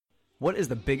What is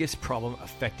the biggest problem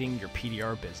affecting your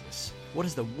PDR business? What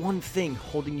is the one thing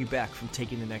holding you back from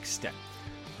taking the next step?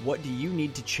 What do you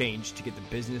need to change to get the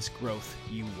business growth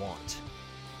you want?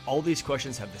 All these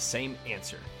questions have the same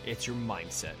answer. It's your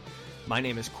mindset. My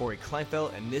name is Corey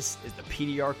Kleinfeld, and this is the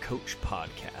PDR Coach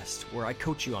Podcast, where I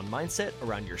coach you on mindset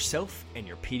around yourself and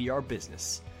your PDR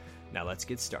business. Now let's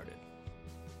get started.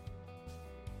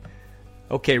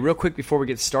 Okay, real quick before we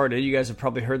get started, you guys have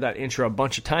probably heard that intro a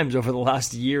bunch of times over the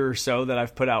last year or so that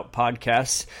I've put out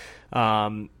podcasts.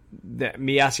 That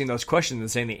me asking those questions and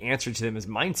saying the answer to them is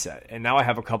mindset. And now I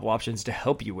have a couple options to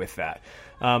help you with that.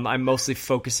 I'm mostly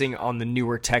focusing on the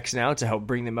newer techs now to help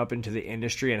bring them up into the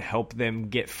industry and help them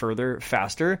get further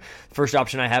faster. First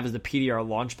option I have is the PDR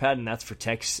Launchpad, and that's for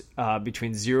techs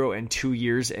between 0 and 2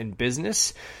 years in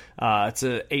business. It's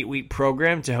an 8-week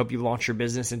program to help you launch your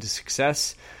business into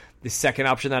success. The second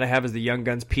option that I have is the Young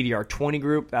Guns PDR 20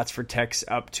 group. That's for techs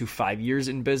up to 5 years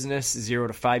in business, 0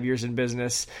 to 5 years in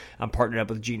business. I'm partnered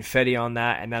up with Gene Fetty on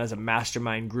that, and that is a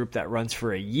mastermind group that runs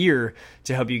for a year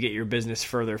to help you get your business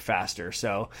further faster.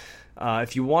 So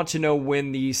if you want to know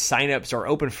when the signups are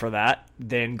open for that,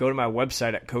 then go to my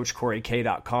website at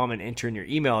coachcoreyk.com and enter in your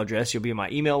email address. You'll be in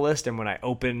my email list, and when I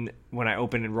open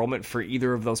enrollment for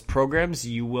either of those programs,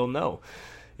 you will know.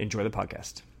 Enjoy the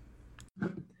podcast.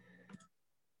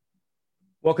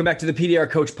 Welcome back to the PDR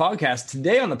Coach Podcast.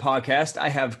 Today on the podcast, I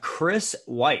have Chris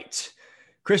White.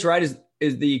 Chris White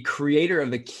is the creator of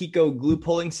the Keco glue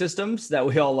pulling systems that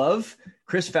we all love.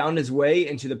 Chris found his way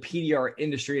into the PDR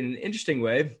industry in an interesting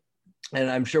way,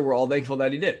 and I'm sure we're all thankful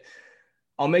that he did.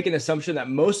 I'll make an assumption that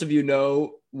most of you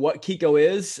know what Keco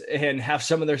is and have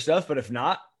some of their stuff, but if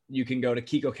not, you can go to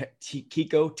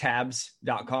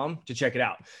kecotabs.com to check it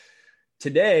out.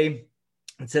 Today,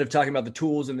 instead of talking about the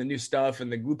tools and the new stuff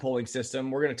and the glue pulling system,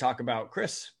 we're going to talk about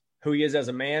Chris, who he is as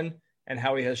a man, and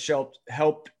how he has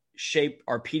helped shape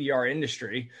our PDR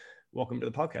industry. Welcome to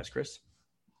the podcast, Chris.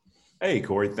 Hey,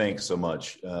 Corey. Thanks so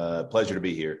much. Pleasure to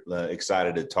be here.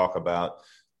 Excited to talk about,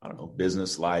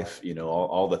 business, life,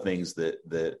 all the things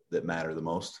that matter the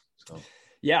most. So,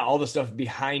 yeah, all the stuff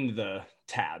behind the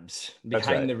tabs,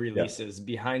 behind the releases,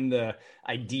 behind the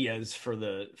ideas for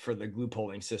the glue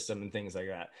pulling system and things like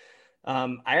that.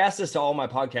 I asked this to all my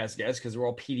podcast guests because we're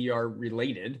all PDR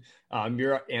related.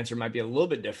 Your answer might be a little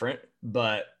bit different,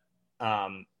 but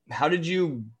how did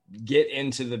you get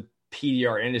into the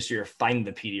PDR industry or find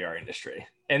the PDR industry?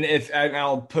 And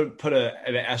I'll put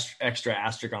an extra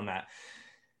asterisk on that.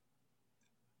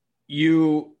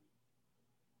 You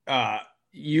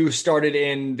started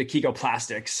in the Keco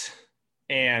plastics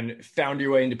and found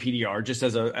your way into PDR. Just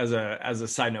as a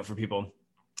side note for people,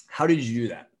 how did you do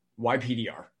that? Why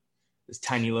PDR? This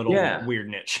tiny little weird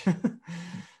niche.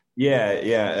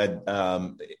 Here's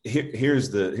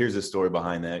the story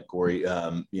behind that, Corey.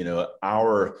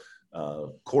 Our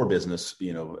core business,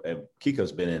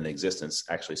 Keco's been in existence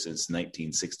actually since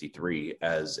 1963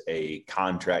 as a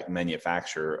contract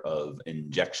manufacturer of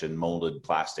injection molded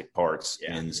plastic parts.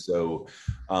 Yeah. And so,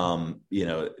 I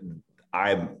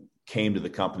came to the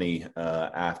company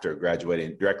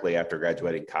directly after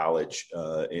graduating college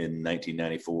in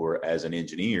 1994 as an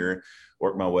engineer,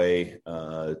 worked my way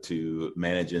to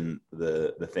managing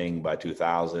the thing by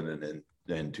 2000. And then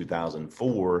in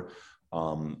 2004,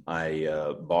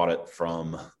 I bought it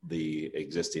from the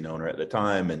existing owner at the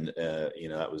time. And,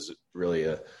 that was really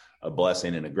a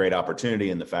blessing and a great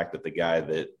opportunity. And the fact that the guy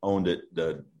that owned it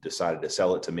decided to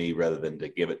sell it to me rather than to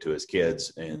give it to his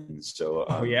kids. And so,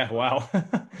 wow.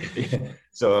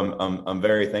 So I'm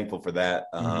very thankful for that.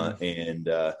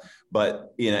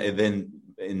 But then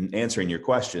in answering your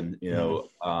question,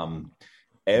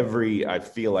 I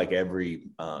feel like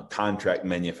every contract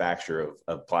manufacturer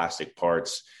of plastic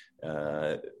parts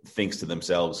thinks to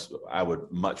themselves, I would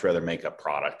much rather make a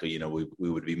product. We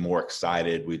would be more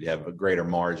excited. We'd have a greater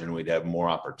margin. We'd have more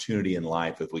opportunity in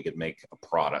life if we could make a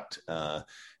product, have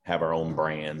our own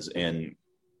brands. And,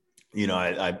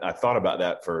 I thought about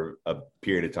that for a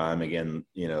period of time. Again,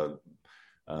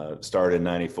 started in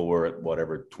 94 at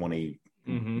whatever,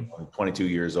 22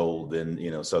 years old.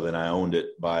 And, so then I owned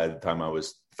it by the time I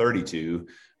was 32.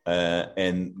 But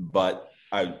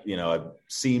I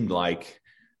seemed like,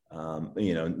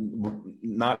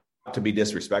 not to be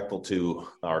disrespectful to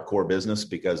our core business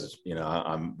because,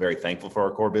 I'm very thankful for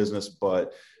our core business,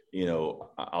 but,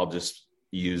 I'll just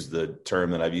use the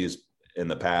term that I've used in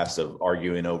the past of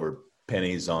arguing over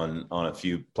pennies on a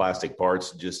few plastic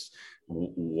parts. Just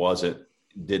I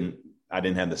didn't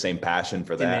have the same passion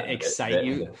for that. Didn't excite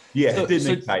you? Yeah. It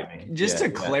didn't excite me. Just to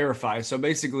clarify. So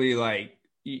basically like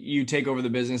you take over the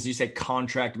business, you say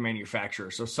contract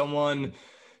manufacturer. So someone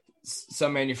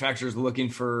some manufacturers looking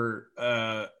for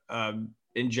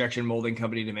injection molding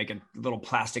company to make a little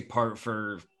plastic part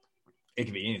for, it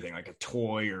could be anything, like a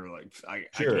toy or like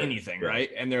Sure. anything, Yeah. right?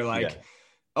 And they're like, Yeah.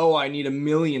 oh, I need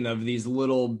 1,000,000 of these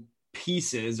little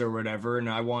pieces or whatever, and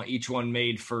I want each one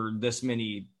made for this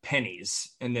many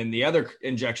pennies. And then the other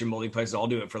injection molding places, I'll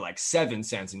do it for like 7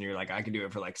 cents, and you're like, I could do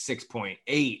it for like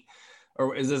 6.8.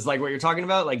 Or is this like what you're talking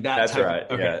about? Like that That's type? right.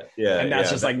 Okay. Yeah. And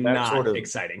that's just like That sort not of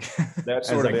exciting. that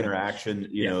sort of interaction,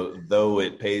 though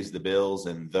it pays the bills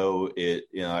and though it,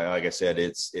 like I said,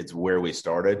 it's where we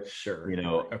started. Sure.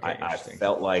 Okay, I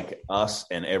felt like us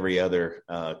and every other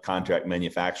contract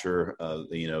manufacturer,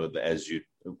 as you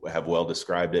have well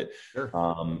described it, sure.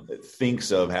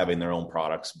 Thinks of having their own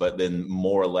products, but then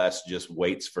more or less just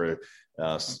waits for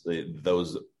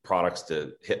those products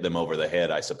to hit them over the head,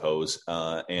 I suppose.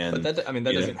 But that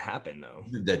doesn't happen though.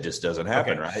 That just doesn't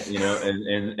happen, okay.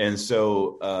 Right? And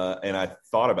so and I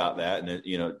thought about that, and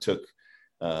it took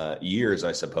years,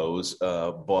 I suppose.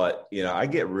 But I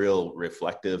get real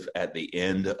reflective at the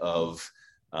end of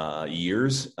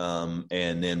years,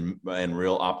 and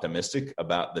real optimistic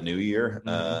about the new year.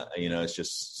 Mm-hmm. It's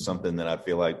just something that I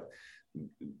feel like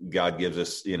God gives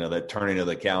us, that turning of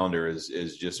the calendar is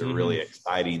just a really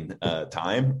exciting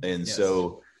time. And yes.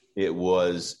 So it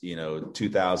was,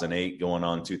 2008 going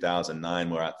on 2009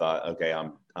 where I thought, okay,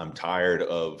 I'm tired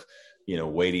of,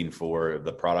 waiting for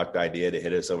the product idea to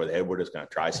hit us over the head. We're just going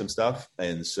to try some stuff.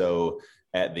 And so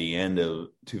at the end of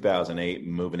 2008,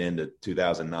 moving into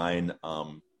 2009,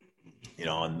 on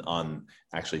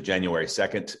actually January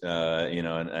 2nd,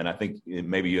 and I think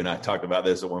maybe you and I talked about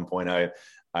this at one point.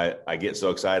 I get so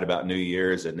excited about New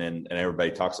Year's, and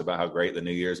everybody talks about how great the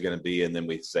New Year is going to be. And then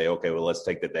we say, okay, well, let's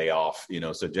take the day off,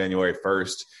 so January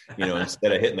 1st,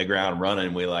 instead of hitting the ground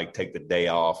running, we take the day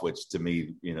off, which to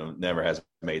me, never has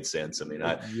made sense. I mean,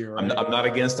 I'm not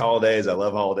against holidays. I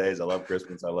love holidays. I love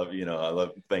Christmas. I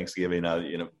love Thanksgiving,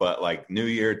 but like New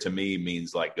Year to me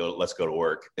means let's go to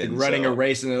work. And running a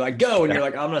race and they're like, go. And you're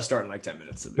like, I'm going to start in like 10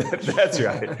 minutes. That's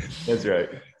right. That's right.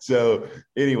 So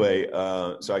anyway,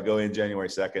 so I go in January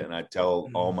 2nd and I tell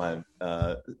all my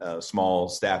small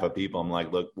staff of people, I'm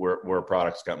like, look, we're a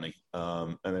products company.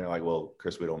 And they're like, well,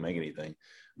 Chris, we don't make anything.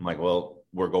 I'm like, well,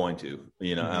 we're going to,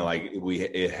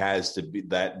 it has to be,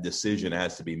 that decision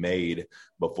has to be made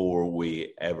before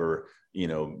we ever,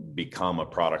 become a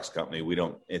products company.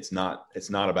 It's not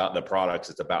about the products,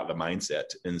 it's about the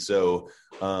mindset. And so,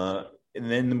 and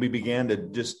then we began to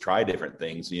just try different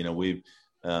things. We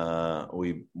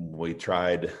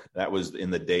tried, that was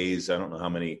in the days, I don't know how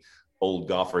many old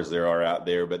golfers there are out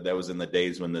there, but that was in the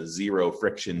days when the zero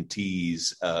friction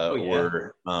tees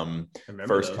were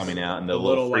first coming out, and the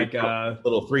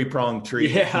little three-pronged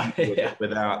tree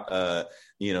without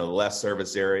less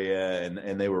surface area,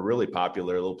 and they were really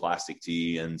popular, a little plastic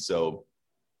tee. And so,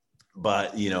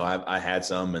 but I had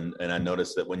some, and I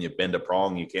noticed that when you bend a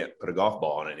prong, you can't put a golf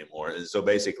ball on anymore. And so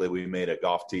basically we made a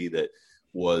golf tee that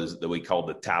we called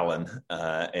the Talon,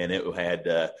 and it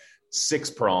had 6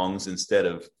 prongs instead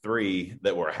of 3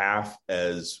 that were half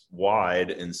as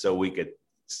wide, and so we could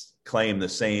claim the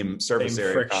same surface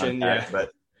area friction, contact,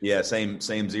 but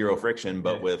same zero friction,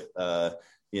 but with and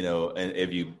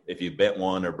if you bent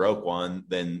one or broke one,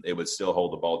 then it would still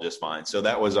hold the ball just fine. So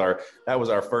that was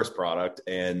our first product,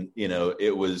 and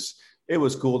it was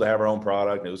cool to have our own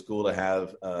product. It was cool to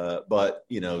have, but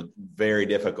very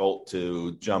difficult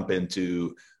to jump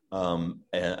into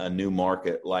a new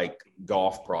market like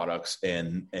golf products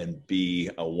and be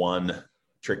a one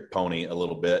trick pony a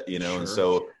little bit, Sure.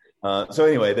 And so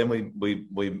anyway, then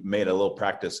we made a little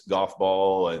practice golf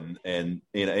ball, and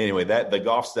anyway, that the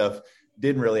golf stuff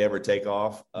didn't really ever take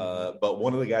off. But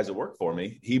one of the guys that worked for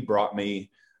me, he brought me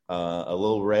a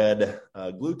little red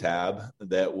glue tab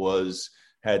that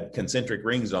had concentric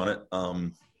rings on it.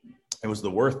 It was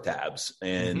the Worth tabs.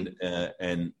 And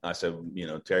I said,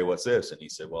 Terry, what's this? And he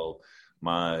said, well,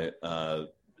 my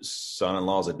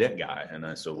son-in-law's a dent guy. And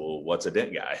I said, well, what's a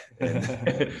dent guy?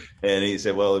 And he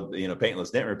said, well,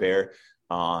 paintless dent repair.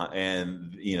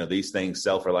 And these things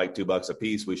sell for like $2 a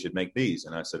piece. We should make these.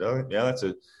 And I said, oh yeah, that's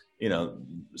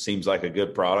seems like a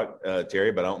good product,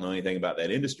 Terry, but I don't know anything about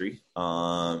that industry.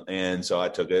 And so I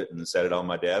took it and set it on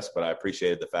my desk, but I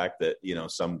appreciated the fact that,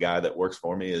 some guy that works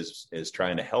for me is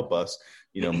trying to help us,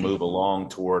 move along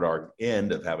toward our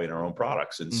end of having our own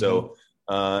products. And so,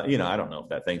 I don't know if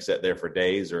that thing sat there for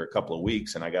days or a couple of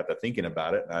weeks, and I got to thinking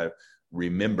about it. And I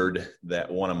remembered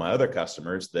that one of my other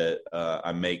customers that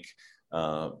I make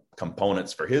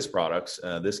components for his products.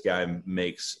 This guy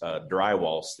makes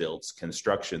drywall stilts,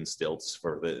 construction stilts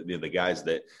for the guys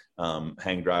that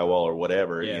hang drywall or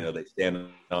whatever. Yeah. They stand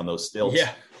on those stilts.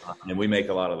 Yeah. And we make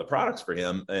a lot of the products for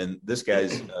him. And this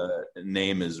guy's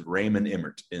name is Raymond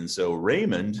Emmert. And so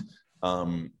Raymond,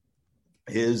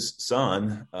 his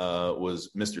son was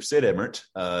Mr. Sid Emmert,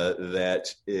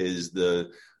 that is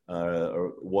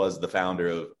was the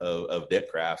founder of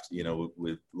Dentcraft.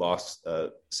 We lost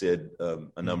Sid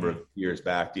a number of years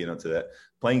back, to that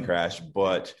plane crash.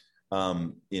 But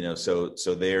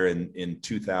so there in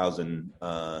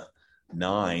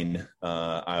 2009,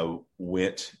 I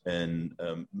went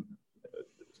and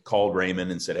called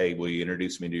Raymond and said, "Hey, will you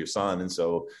introduce me to your son?" And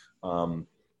so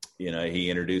he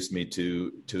introduced me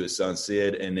to his son,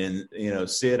 Sid. And then,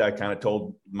 Sid, I kind of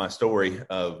told my story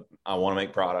of, I want to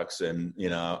make products and,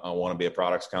 I want to be a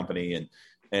products company.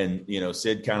 And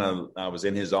Sid I was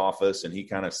in his office and he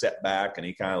kind of sat back and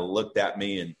he kind of looked at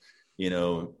me and,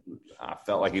 I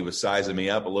felt like he was sizing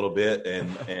me up a little bit.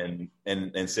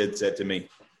 And Sid said to me,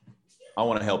 "I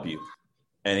want to help you."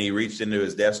 And he reached into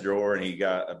his desk drawer and he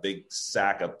got a big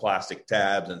sack of plastic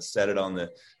tabs and set it on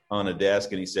a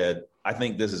desk. And he said, "I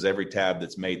think this is every tab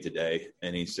that's made today."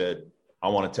 And he said, "I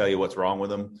want to tell you what's wrong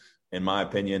with them. In my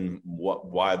opinion, what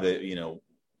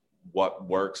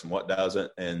works and what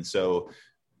doesn't." And so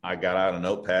I got out a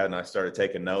notepad and I started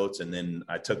taking notes. And then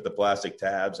I took the plastic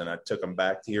tabs and I took them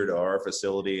back here to our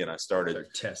facility and I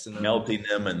started testing them, melting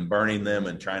them and burning them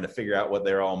and trying to figure out what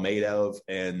they're all made of.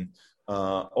 And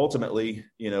ultimately,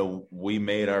 we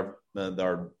made our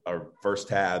first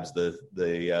tabs,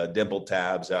 the dimple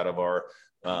tabs, out of our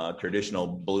traditional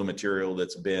blue material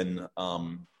that's been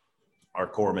our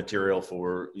core material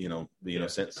for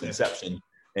since inception.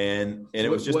 And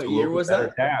it was just a little bit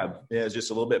better tab. Yeah, it's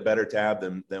just a little bit better tab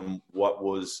than what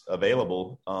was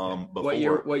available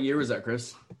before. What year was that,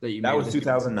 Chris? That was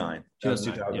 2009. That was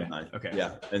 2009. Yeah. Okay.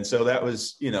 Yeah, and so that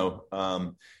was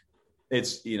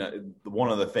it's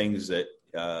one of the things that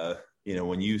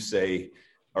when you say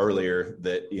earlier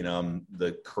that I'm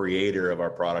the creator of our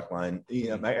product line,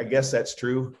 I guess that's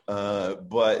true,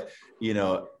 but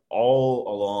all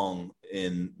along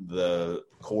in the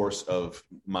course of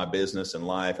my business and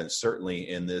life, and certainly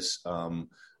in this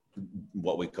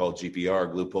what we call GPR,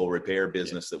 glue pull repair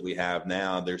business that we have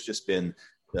now, there's just been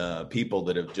people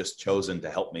that have just chosen to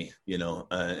help me,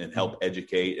 and help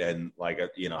educate. And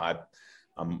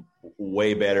I'm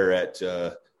way better at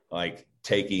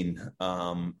taking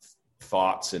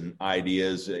thoughts and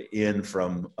ideas in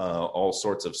from all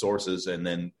sorts of sources and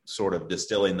then sort of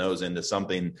distilling those into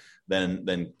something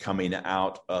than coming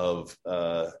out of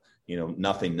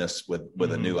nothingness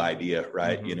with a new idea,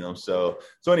 right? So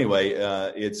anyway,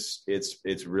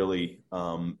 it's really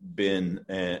been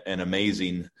an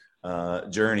amazing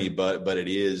journey, but it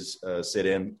is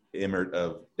Sid Emmert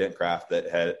of Dentcraft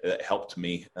that helped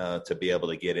me to be able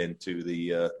to get into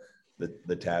the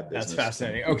tab business. That's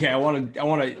fascinating. Okay. I want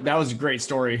to, that was a great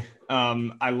story.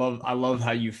 I love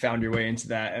how you found your way into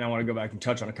that. And I want to go back and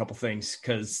touch on a couple things,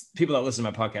 because people that listen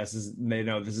to my podcast they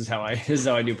know this is how I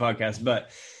do podcasts.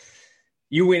 But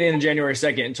you went in January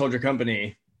 2nd and told your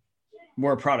company,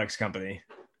 we're a products company,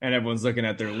 and everyone's looking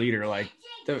at their leader like,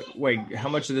 wait, how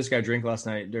much did this guy drink last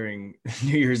night during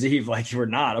New Year's Eve? Like, we're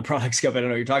not a products company. I don't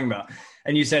know what you're talking about.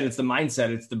 And you said it's the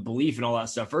mindset, it's the belief and all that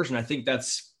stuff first. And I think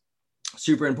that's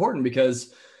super important,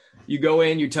 because you go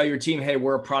in, you tell your team, hey,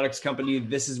 we're a products company.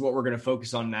 This is what we're going to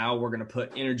focus on now. We're going to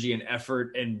put energy and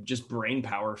effort and just brain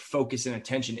power, focus and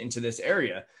attention into this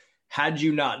area. Had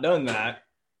you not done that,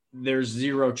 there's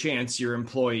zero chance your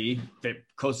employee,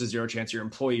 close to zero chance your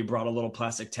employee brought a little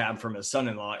plastic tab from his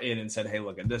son-in-law in and said, hey,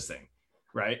 look at this thing.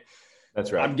 Right.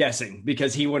 That's right. I'm guessing,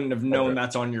 because he wouldn't have known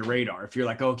that's on your radar. If you're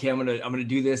like, okay, I'm going to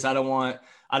do this. I don't want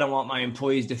my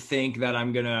employees to think that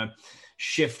I'm going to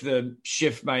shift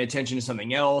my attention to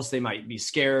something else. They might be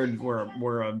scared.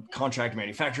 We're a contract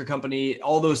manufacturer company.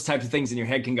 All those types of things in your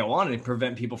head can go on and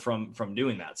prevent people from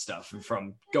doing that stuff and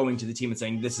from going to the team and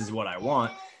saying, this is what I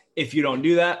want. If you don't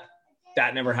do that,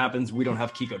 that never happens. We don't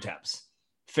have Keco tabs.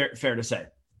 Fair to say.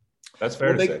 That's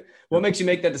fair to say. What makes you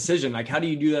make that decision? Like, how do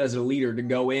you do that as a leader to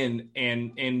go in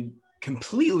and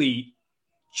completely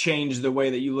change the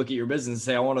way that you look at your business and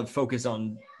say, I want to focus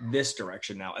on this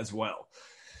direction now as well?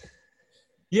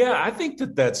 Yeah, I think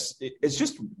it's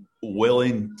just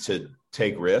willing to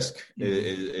take risk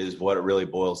is what it really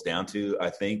boils down to, I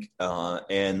think.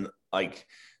 And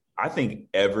I think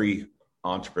every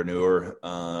entrepreneur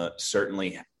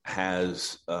certainly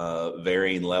has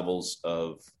varying levels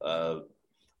of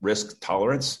risk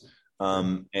tolerance.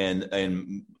 And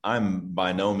I'm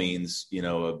by no means,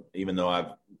 even though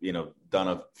I've done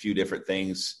a few different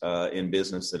things in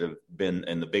business that have been,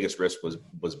 and the biggest risk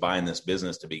was buying this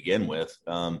business to begin with.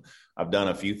 I've done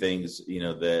a few things,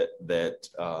 that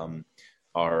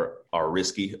are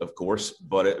risky, of course,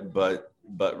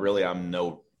 but really I'm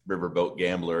no riverboat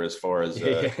gambler as far as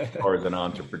an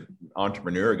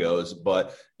entrepreneur goes.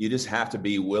 But you just have to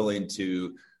be willing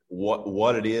to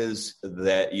what it is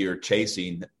that you're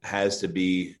chasing has to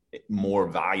be more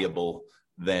valuable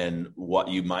than what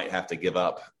you might have to give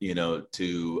up,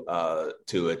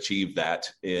 to achieve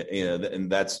that.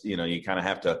 And that's, you kind of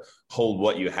have to hold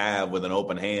what you have with an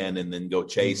open hand and then go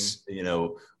chase,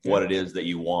 what it is that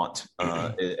you want.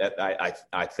 I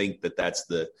think that's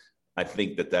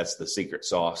the secret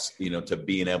sauce, to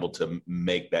being able to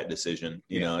make that decision.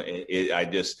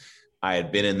 I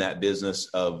had been in that business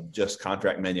of just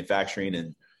contract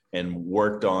manufacturing and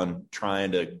worked on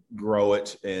trying to grow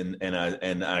it. And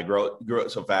I grew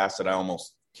it so fast that I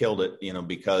almost killed it,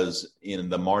 because,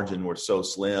 the margin were so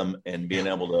slim, and being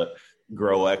able to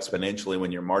grow exponentially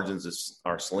when your margins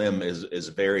are slim is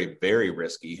very, very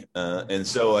risky. And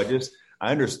so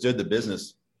I understood the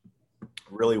business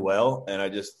really well. And I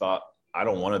just thought, I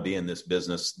don't want to be in this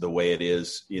business the way it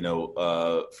is,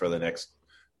 for the next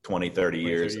 20, 30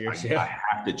 years. I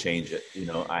have to change it.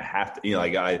 I have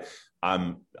to,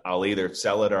 I'll either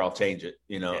sell it or I'll change it,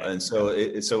 And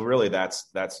so really that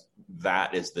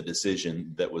is the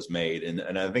decision that was made.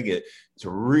 And I think it's a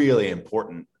really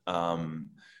important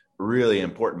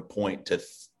point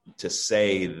to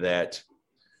say that,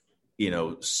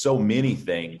 so many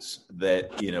things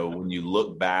that, when you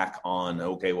look back on,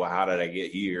 okay, well, how did I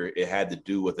get here? It had to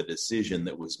do with a decision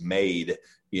that was made,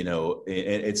 and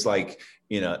it's like,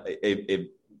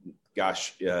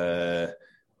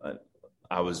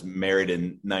 I was married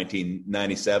in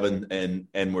 1997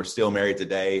 and we're still married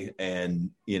today. And,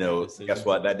 guess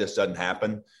what? That just doesn't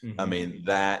happen. Mm-hmm. I mean,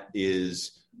 that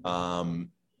is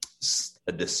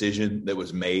a decision that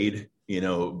was made,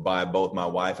 by both my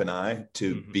wife and I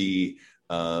to mm-hmm. be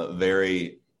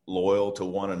very loyal to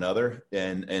one another.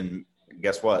 And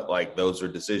guess what? Like, those are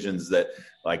decisions that,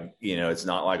 like, it's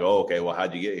not like, oh, okay, well,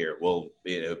 how'd you get here? Well,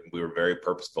 we were very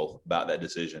purposeful about that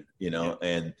decision,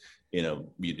 and,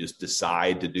 you just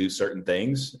decide to do certain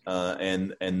things,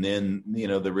 and then,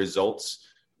 the results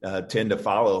tend to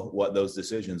follow what those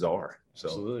decisions are. So.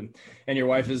 Absolutely. And your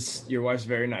wife's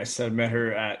very nice. I met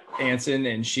her at Anson,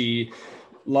 and she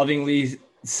lovingly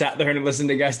sat there and listened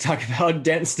to guys talk about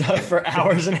dent stuff for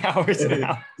hours and hours and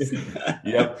hours.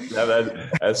 Yep.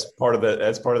 That's part of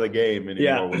the game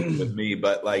anymore with me.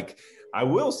 But, like, I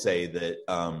will say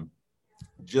that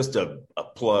just a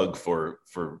plug for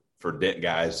dent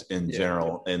guys in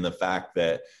general, and the fact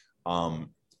that,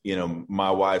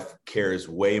 my wife cares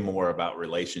way more about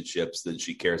relationships than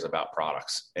she cares about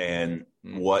products. And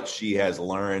what she has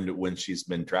learned when she's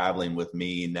been traveling with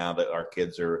me, now that our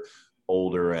kids are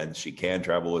older and she can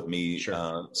travel with me,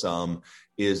 some,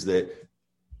 is that,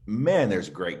 man, there's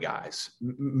great guys.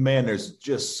 Man, there's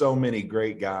just so many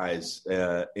great guys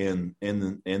in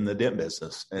the dent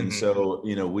business. And mm-hmm. so,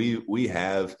 we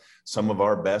have some of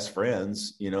our best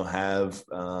friends, have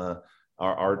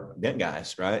our dent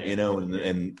guys, right?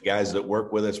 And guys that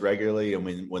work with us regularly.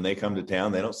 And when they come to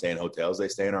town, they don't stay in hotels, they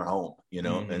stay in our home,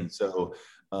 mm-hmm. And so,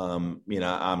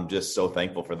 I'm just so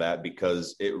thankful for that,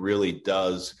 because it really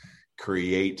does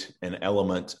create an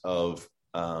element of,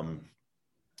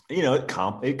 it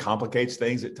complicates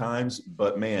things at times,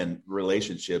 but, man,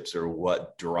 relationships are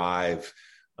what drive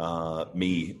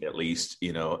me, at least,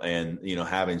 and,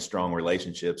 having strong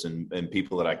relationships and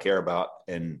people that I care about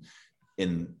and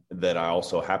that I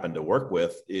also happen to work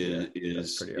with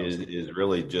is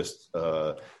really just,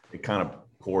 it kind of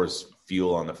pours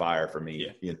fuel on the fire for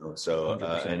me, so,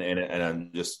 and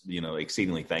I'm just,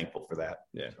 exceedingly thankful for that.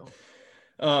 Yeah. So.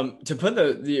 To put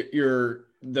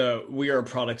the "We Are a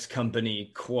Products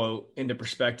Company" quote into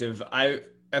perspective, I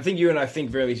think you and I think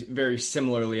very, very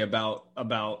similarly about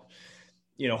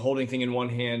holding thing in one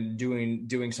hand,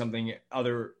 doing something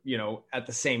other, at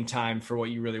the same time for what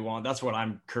you really want. That's what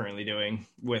I'm currently doing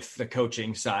with the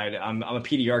coaching side. I'm a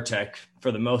PDR tech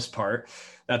for the most part.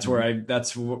 That's mm-hmm.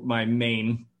 That's my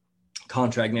main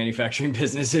contract manufacturing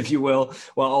business, if you will,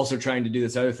 while also trying to do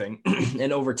this other thing.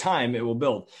 And over time it will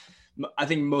build. I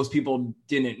think most people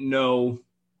didn't know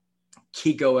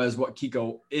Keco as what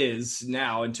Keco is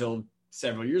now until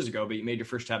several years ago, but you made your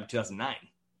first tab in 2009.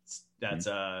 That's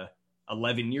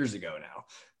 11 years ago now,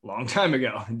 long time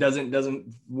ago. It doesn't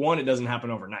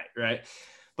happen overnight. Right.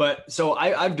 But so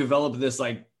I've developed this,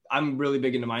 like, I'm really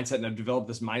big into mindset, and I've developed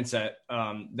this mindset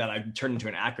that I've turned into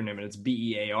an acronym, and it's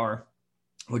BEAR,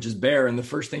 which is bear. And the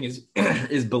first thing is,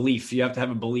 is belief. You have to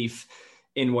have a belief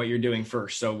in what you're doing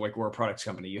first. So like we're a products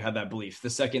company, you have that belief. The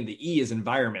second, the E is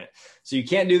environment. So you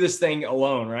can't do this thing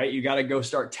alone, right? You got to go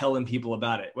start telling people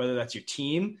about it, whether that's your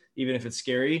team, even if it's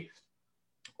scary,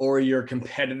 or your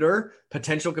competitor,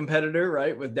 potential competitor,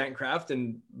 right? With Dent Craft,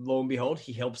 and lo and behold,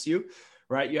 he helps you,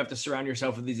 right? You have to surround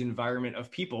yourself with these environment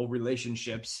of people,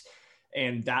 relationships,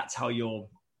 and that's how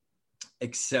you'll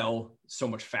excel so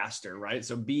much faster, right?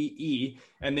 So BE,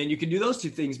 and then you can do those two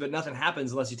things, but nothing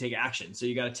happens unless you take action. So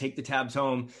you got to take the tabs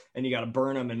home and you got to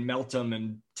burn them and melt them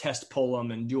and test pull them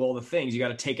and do all the things. You got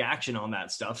to take action on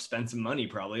that stuff, spend some money,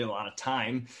 probably a lot of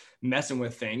time messing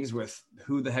with things with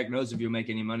who the heck knows if you'll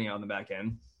make any money on the back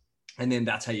end. And then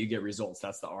that's how you get results.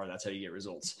 That's the R. That's how you get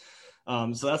results.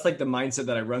 So that's like the mindset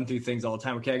that I run through things all the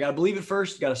time. Okay, I got to believe it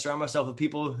first. Got to surround myself with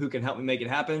people who can help me make it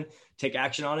happen, take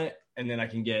action on it, and then I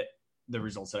can get the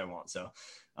results that I want. So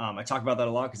I talk about that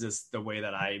a lot because it's the way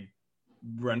that I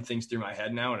run things through my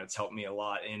head now. And it's helped me a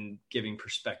lot in giving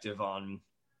perspective on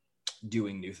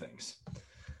doing new things.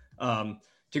 To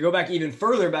go back even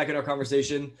further back in our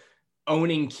conversation,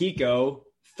 owning Keco,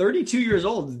 32 years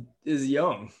old is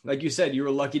young. Like you said, you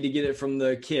were lucky to get it from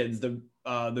the kids.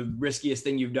 The riskiest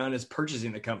thing you've done is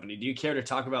purchasing the company. Do you care to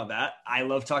talk about that? I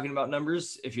love talking about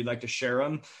numbers. If you'd like to share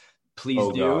them, please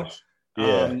do. Gosh.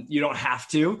 Yeah. You don't have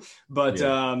to, but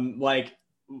like,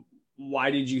 why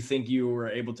did you think you were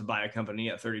able to buy a company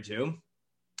at 32?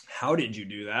 How did you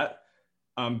do that?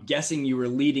 I'm guessing you were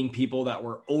leading people that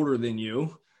were older than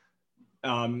you.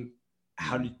 How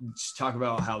did you just talk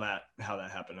about how that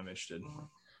happened? I'm interested.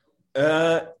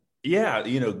 Yeah,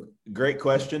 great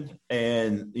question.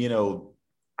 And,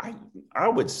 I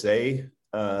would say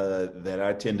that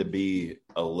I tend to be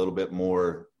a little bit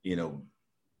more,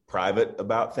 private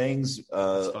about things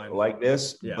like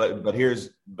this. Yeah. But here's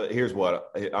what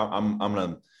I'm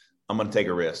gonna take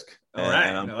a risk. All right.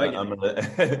 And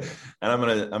I'm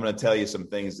gonna tell you some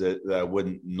things that I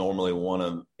wouldn't normally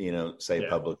want to say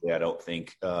publicly. I don't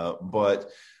think. But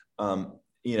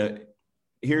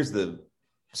here's the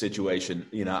situation.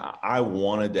 I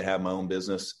wanted to have my own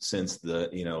business since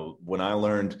when I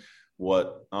learned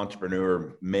what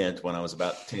entrepreneur meant when I was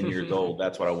about 10 years old.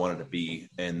 That's what I wanted to be.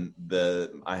 And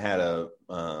I had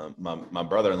my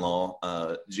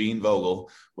brother-in-law, Gene Vogel,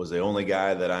 was the only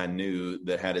guy that I knew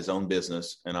that had his own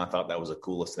business. And I thought that was the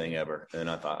coolest thing ever. And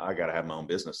I thought, I got to have my own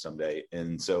business someday.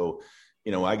 And so,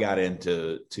 I got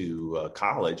into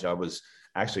college. I was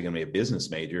actually going to be a business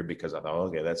major because I thought,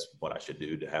 okay, that's what I should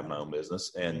do to have my own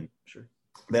business. And sure.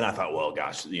 Then I thought, well,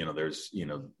 gosh,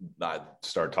 I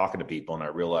started talking to people and I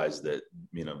realized that,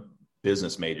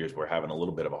 business majors were having a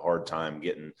little bit of a hard time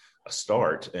getting a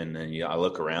start. And then, I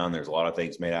look around, there's a lot of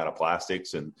things made out of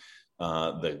plastics. And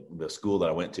the school that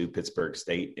I went to, Pittsburgh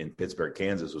State in Pittsburgh,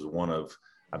 Kansas, was one of,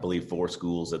 I believe, 4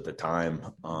 schools at the time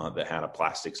that had a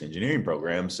plastics engineering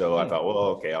program. So I thought, well,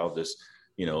 okay, I'll just,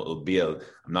 I'm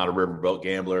not a riverboat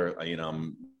gambler.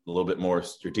 I'm a little bit more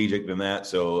strategic than that.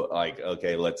 So like,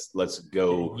 okay, let's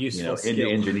go, into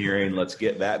engineering, let's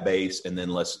get that base. And then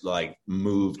let's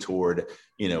move toward,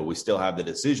 we still have the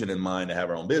decision in mind to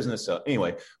have our own business. So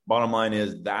anyway, bottom line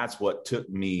is that's what took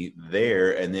me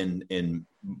there. And then in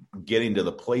getting to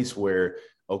the place where,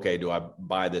 okay, do I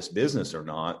buy this business or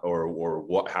not? Or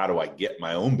what, how do I get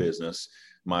my own business?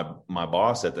 My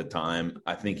boss at the time,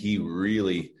 I think he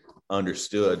really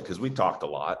understood, because we talked a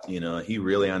lot, he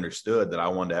really understood that I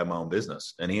wanted to have my own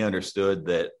business. And he understood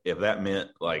that if that meant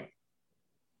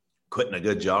quitting a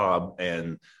good job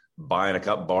and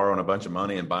borrowing a bunch of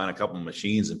money and buying a couple of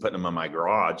machines and putting them in my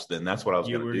garage, then that's what I was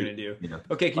going to do.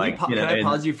 Okay. Can I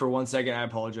pause you for 1 second? I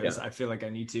apologize. Yeah. I feel like I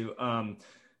need to,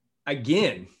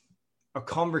 again, a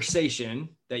conversation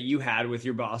that you had with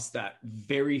your boss that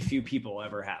very few people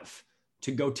ever have,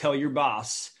 to go tell your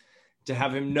boss, to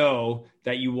have him know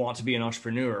that you want to be an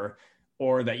entrepreneur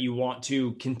or that you want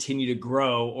to continue to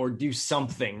grow or do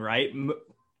something, right?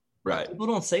 Right. People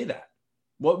don't say that.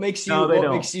 What makes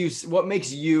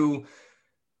you,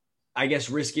 I guess,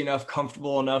 risky enough,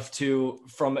 comfortable enough to,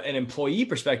 from an employee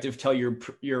perspective, tell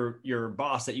your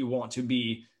boss that you want to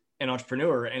be an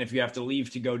entrepreneur. And if you have to leave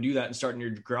to go do that and start in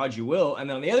your garage, you will. And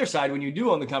then on the other side, when you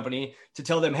do own the company, to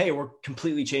tell them, hey, we're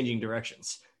completely changing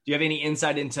directions. Do you have any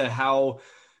insight into how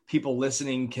people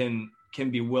listening can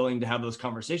be willing to have those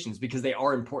conversations? Because they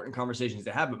are important conversations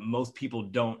to have, but most people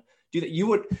don't do that. You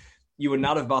would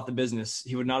not have bought the business.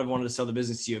 He would not have wanted to sell the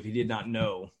business to you if he did not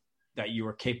know that you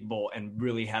were capable and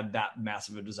really had that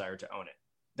massive a desire to own it.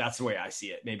 That's the way I see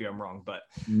it. Maybe I'm wrong, but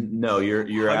no, you're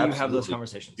how do you have those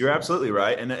conversations? You're absolutely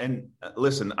right. And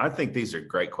listen, I think these are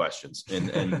great questions.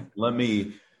 And let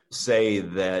me say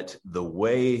that the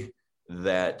way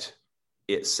that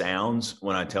it sounds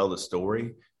when I tell the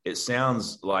story it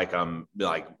sounds like I'm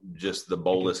like just the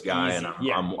boldest guy, and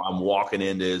I'm walking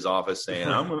into his office saying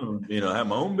I'm going to have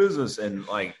my own business, and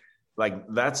like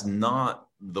that's not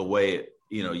the way it,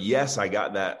 yes, I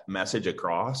got that message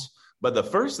across, but the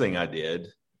first thing I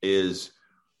did is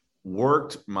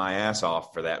worked my ass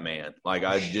off for that man. Like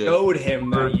I just showed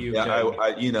him that you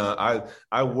could.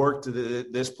 I worked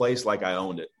this place like I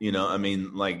owned it, I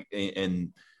mean, like,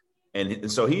 and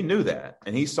so he knew that,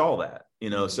 and he saw that,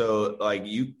 so like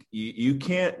you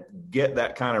can't get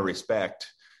that kind of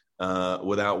respect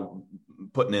without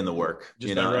putting in the work,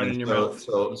 just by running your mouth.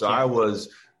 So I was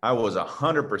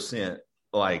 100%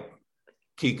 like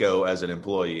Keco as an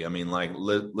employee. I mean, like,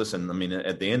 listen, I mean,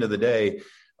 at the end of the day,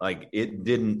 like it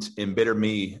didn't embitter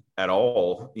me at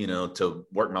all, to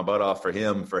work my butt off for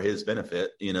him, for his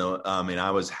benefit, I mean,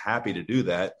 I was happy to do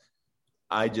that.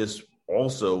 I just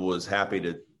also was happy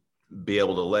to be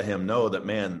able to let him know that,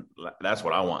 man, that's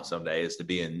what I want someday, is to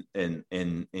be in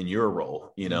your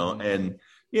role, and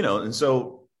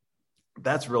so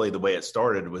that's really the way it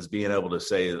started, was being able to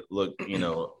say, look,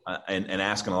 and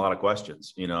asking a lot of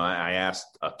questions. I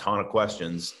asked a ton of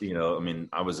questions, I mean,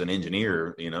 I was an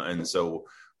engineer, and so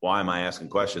why am I asking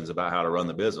questions about how to run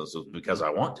the business? It's because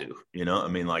I want to, I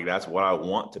mean, like, that's what I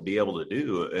want to be able to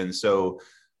do. And so,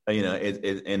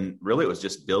 and really it was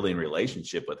just building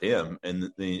relationship with him.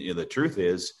 And the truth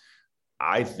is,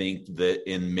 I think that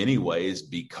in many ways,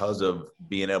 because of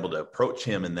being able to approach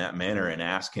him in that manner and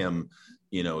ask him,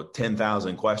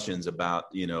 10,000 questions about,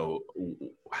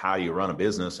 how you run a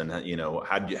business, and,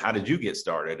 how did you get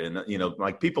started? And,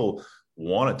 like, people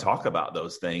want to talk about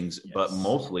those things, yes, but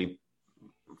mostly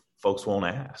folks won't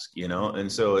ask,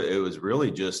 and so it was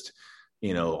really just,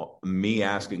 me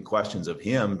asking questions of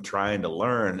him, trying to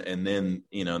learn. And then,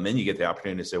 and then you get the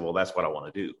opportunity to say, well, that's what I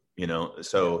want to do,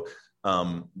 so,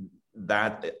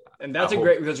 that's a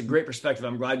great perspective.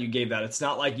 I'm glad you gave that. It's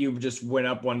not like you just went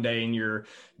up one day and you're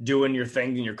doing your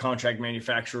thing in your contract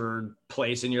manufacturer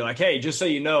place, and you're like, hey, just so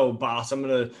you know, boss, I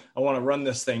want to run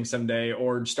this thing someday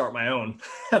or start my own.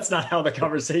 That's not how the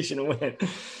conversation went.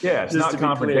 Yeah, it's not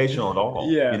confrontational at all.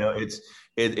 Yeah,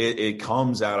 it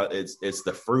comes out of, it's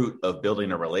the fruit of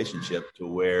building a relationship to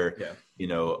where,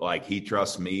 like, he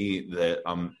trusts me that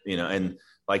and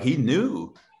like, he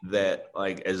knew that,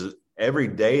 like, as every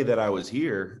day that I was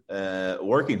here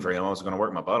working for him, I was going to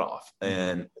work my butt off.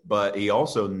 But he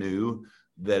also knew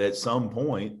that at some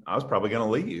point I was probably going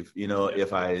to leave,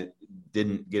 if I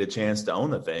didn't get a chance to own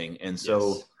the thing. And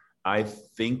so yes, I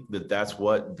think that that's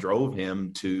what drove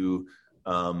him to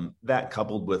that,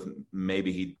 coupled with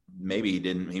maybe he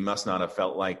must not have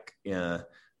felt like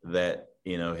that,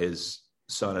 his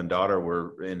son and daughter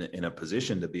were in a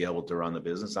position to be able to run the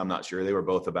business. I'm not sure. They were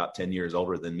both about 10 years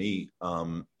older than me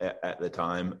at the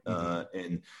time.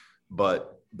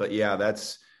 But yeah,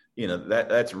 that's,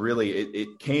 that's really,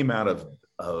 it came out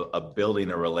of building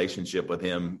a relationship with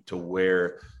him to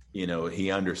where, he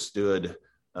understood,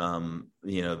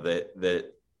 that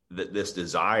this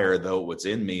desire, though what's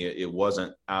in me,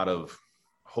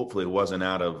 hopefully it wasn't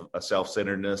out of a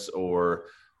self-centeredness or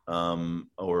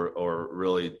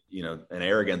really, an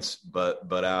arrogance,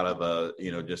 but out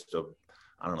of just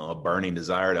a burning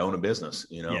desire to own a business,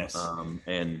 Yes.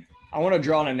 And I want to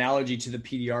draw an analogy to the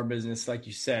PDR business, like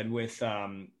you said, with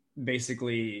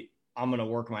basically, I'm going to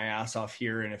work my ass off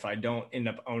here, and if I don't end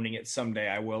up owning it someday,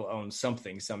 I will own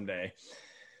something someday.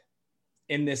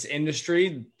 In this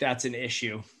industry, that's an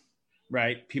issue,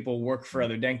 right? People work for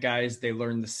other dent guys. They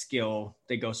learn the skill.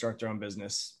 They go start their own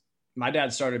business. My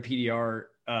dad started PDR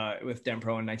with Dent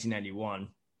Pro in 1991.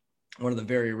 One of the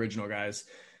very original guys.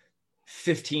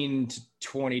 15 to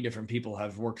 20 different people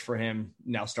have worked for him,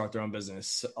 now start their own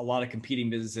business. A lot of competing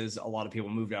businesses. A lot of people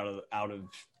moved out of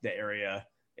the area,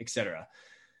 etc.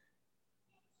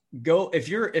 Go if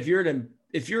you're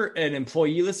an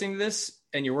employee listening to this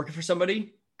and you're working for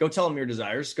somebody, go tell them your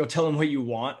desires. Go tell them what you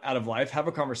want out of life. Have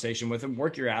a conversation with them.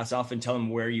 Work your ass off and tell them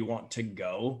where you want to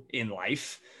go in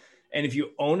life. And if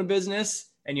you own a business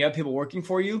and you have people working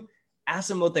for you, ask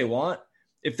them what they want.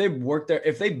 If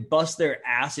they bust their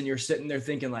ass and you're sitting there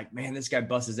thinking like, man, this guy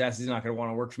busts his ass, he's not going to want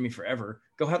to work for me forever.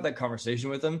 Go have that conversation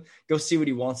with him. Go see what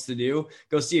he wants to do.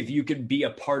 Go see if you could be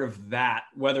a part of that,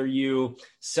 whether you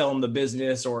sell him the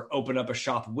business or open up a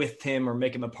shop with him or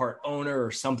make him a part owner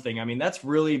or something. I mean, that's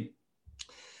really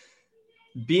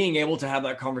being able to have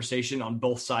that conversation on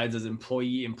both sides as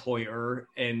employee, employer,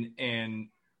 and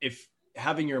if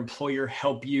having your employer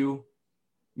help you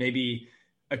maybe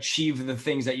achieve the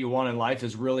things that you want in life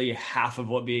is really half of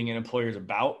what being an employer is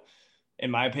about.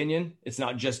 In my opinion, it's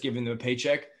not just giving them a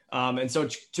paycheck. And so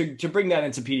to bring that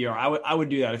into PDR, I would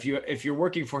do that. If you're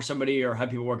working for somebody or have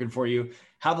people working for you,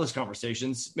 have those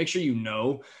conversations. Make sure you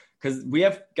know, because we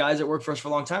have guys that work for us for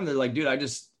a long time. They're like, dude,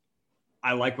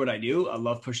 I like what I do. I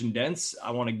love pushing dents.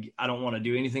 I don't want to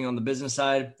do anything on the business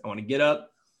side. I want to get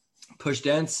up, push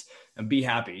dents, and be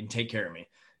happy and take care of me.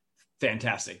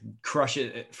 Fantastic. Crush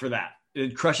it for that.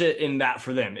 Crush it in that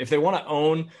for them. If they want to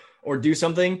own or do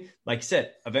something, like I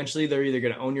said, eventually they're either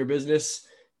going to own your business,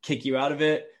 kick you out of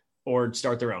it, or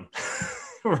start their own.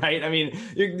 Right? I mean,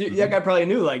 that guy probably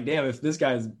knew, like, damn, if this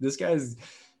guy's,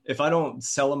 if I don't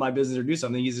sell him my business or do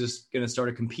something, he's just going to start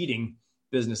a competing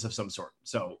business of some sort.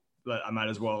 So I might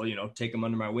as well, take him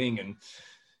under my wing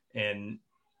and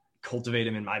cultivate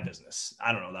him in my business.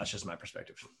 I don't know. That's just my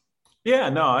perspective. Yeah,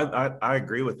 no, I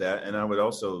agree with that. And I would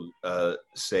also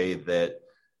say that,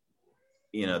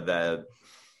 that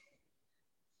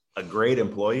a great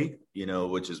employee,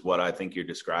 which is what I think you're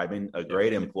describing, a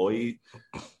great employee,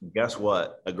 guess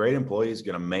what? A great employee is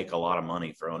going to make a lot of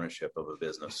money for ownership of a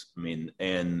business. I mean,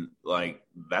 and like,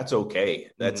 that's okay.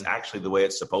 That's actually the way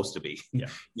it's supposed to be. Yeah.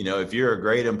 If you're a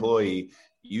great employee,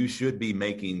 you should be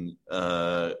making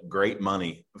great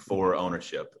money for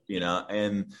ownership,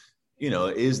 and,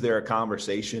 is there a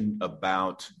conversation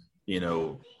about,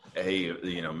 hey,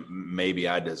 maybe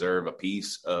I deserve a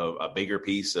bigger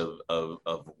piece of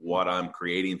what I'm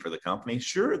creating for the company.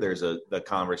 Sure, there's the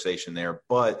conversation there,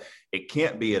 but it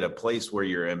can't be at a place where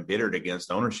you're embittered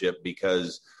against ownership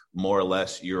because more or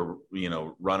less you're,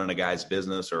 running a guy's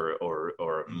business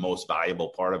or most valuable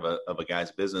part of a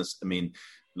guy's business. I mean,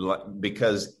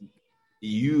 because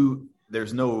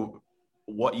there's no,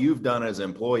 what you've done as an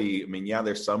employee. I mean, yeah,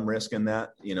 there's some risk in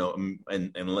that,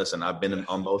 and listen, I've been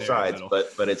on both sides,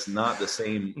 but it's not the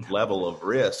same level of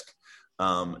risk.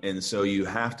 And so you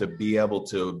have to be able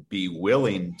to be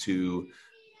willing to,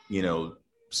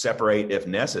 separate if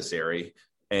necessary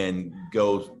and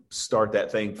go start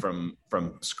that thing from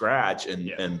scratch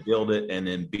and build it, and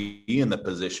then be in the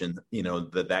position,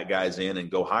 that guy's in, and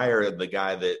go hire the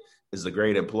guy that is a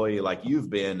great employee like you've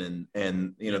been.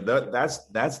 And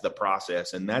that's the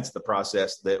process. And that's the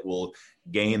process that will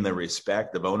gain the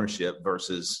respect of ownership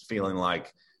versus feeling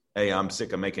like, hey, I'm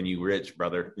sick of making you rich,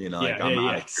 brother. I'm not.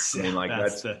 I mean, like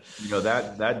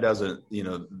that doesn't,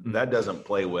 that doesn't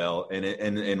play well.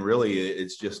 And really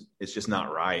it's just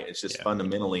not right. It's just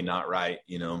fundamentally not right,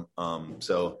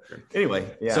 So anyway,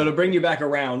 yeah. So to bring you back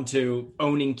around to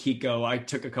owning Keco, I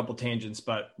took a couple tangents,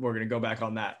 but we're going to go back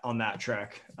on that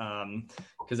track.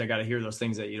 Cause I got to hear those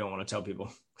things that you don't want to tell people.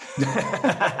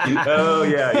 Oh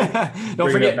yeah.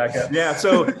 Don't forget. Yeah.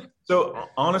 So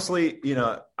honestly,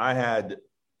 I had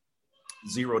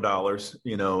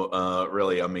 $0,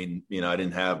 really. I mean, I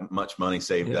didn't have much money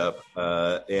saved up.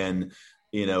 And,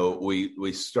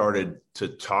 we started to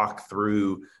talk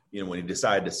through, when he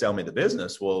decided to sell me the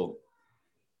business, well,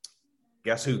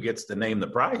 guess who gets to name the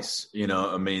price?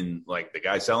 I mean, like, the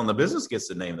guy selling the business gets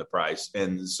to name the price.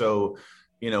 And so,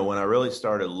 when I really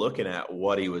started looking at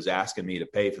what he was asking me to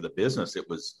pay for the business, it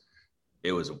was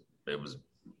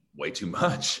way too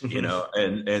much,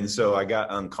 and so I got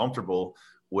uncomfortable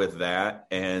with that.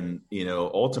 And,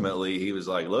 ultimately he was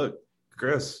like, look,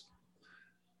 Chris,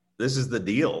 this is the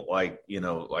deal. Like,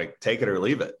 take it or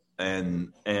leave it.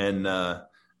 And I,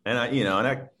 and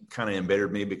that kind of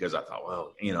embittered me because I thought,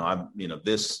 well,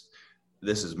 this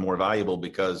is more valuable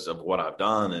because of what I've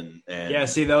done. And yeah,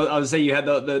 see, though, I would say you had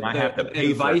the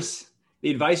advice,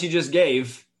 the advice you just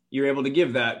gave, you're able to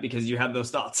give that because you had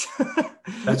those thoughts.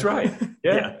 That's right.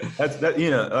 Yeah. That's that,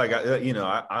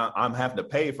 I'm having to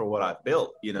pay for what I've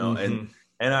built, and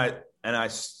I,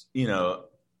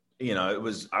 it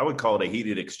was, I would call it a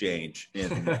heated exchange,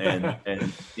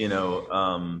 and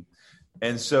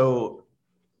so,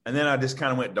 and then I just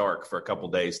kind of went dark for a couple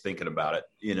of days thinking about it,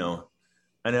 and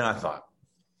then I thought,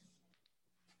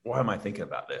 why am I thinking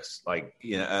about this? Like,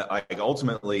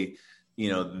 ultimately,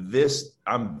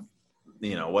 wasn't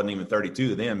even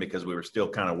 32 then because we were still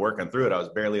kind of working through it. I was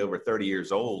barely over 30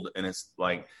 years old. And it's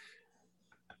like,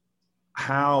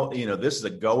 how, this is a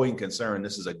going concern.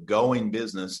 This is a going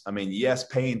business. I mean, yes,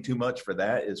 paying too much for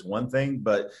that is one thing,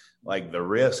 but like the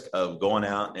risk of going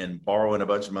out and borrowing a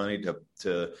bunch of money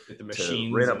to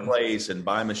rent a place and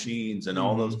buy machines and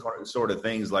all those sort of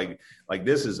things, like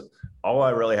this is all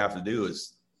I really have to do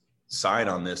is sign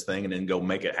on this thing and then go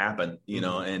make it happen,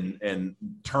 and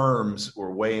terms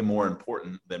were way more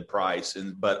important than price.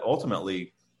 But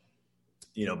ultimately,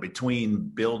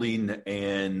 between building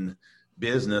and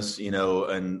business,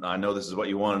 and I know this is what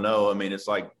you want to know. I mean, it's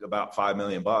like about $5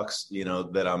 million,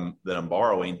 that I'm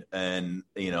borrowing. And,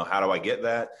 how do I get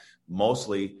that?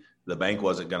 Mostly the bank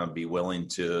wasn't going to be willing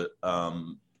to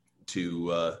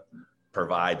to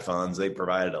provide funds. They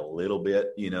provided a little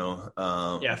bit,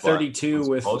 32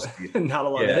 with mostly, not a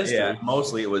lot of history. Yeah,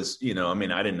 mostly it was,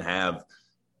 I didn't have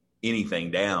anything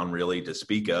down really to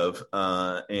speak of.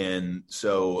 And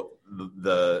so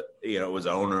it was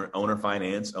owner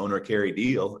finance, owner carry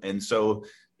deal. And so,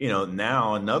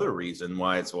 now another reason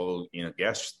why it's,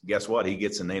 guess what? He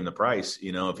gets to name the price,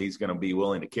 if he's going to be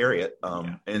willing to carry it.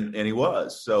 And he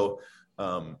was. So,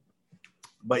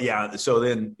 but yeah, so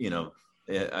then,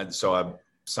 so I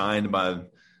signed my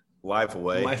life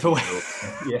away.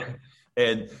 Yeah.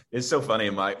 And it's so funny.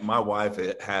 My wife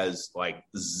has like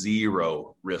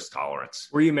zero risk tolerance.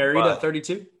 Were you married at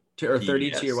 32 or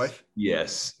 30 to your wife?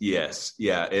 Yes.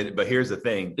 Yeah. But here's the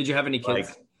thing. Did you have any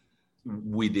kids?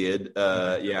 We did.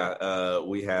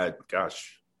 We had,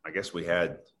 I guess we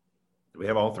have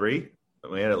all three.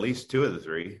 We had at least two of the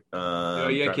three.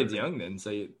 You had kids young then. So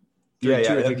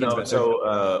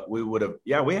we would have,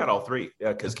 we had all three.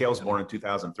 Yeah. Cause Kale's born in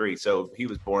 2003. So he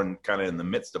was born kind of in the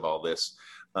midst of all this.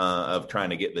 Of trying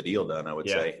to get the deal done, I would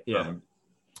say. Yeah.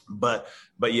 But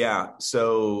yeah.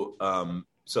 So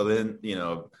then,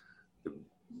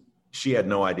 she had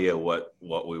no idea what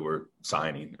we were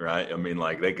signing. Right. I mean,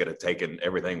 like they could have taken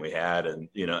everything we had and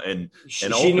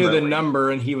she knew the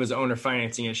number and he was owner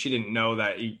financing it. She didn't know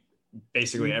that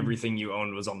basically everything you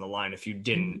owned was on the line if you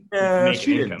didn't make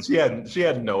an income. She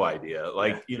had no idea.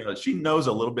 She knows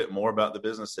a little bit more about the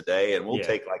business today, and we'll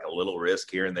take like a little risk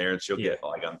here and there, and she'll get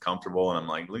like uncomfortable. And I'm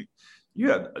like,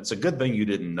 it's a good thing you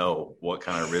didn't know what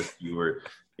kind of risk you were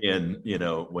in,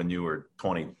 when you were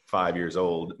 25 years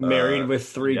old, married with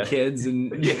three kids,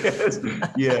 and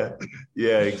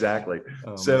exactly.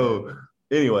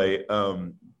 Anyway,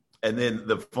 and then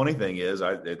the funny thing is,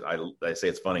 I say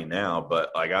it's funny now,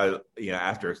 but like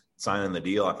after signing the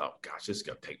deal, I thought, gosh, this is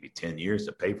going to take me 10 years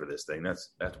to pay for this thing. That's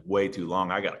way too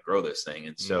long. I got to grow this thing.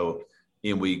 And so,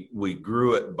 we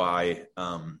grew it by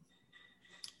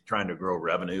trying to grow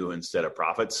revenue instead of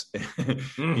profits,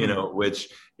 which,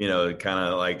 kind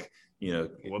of like,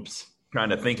 whoops.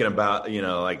 Kind of thinking about,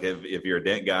 like if you're a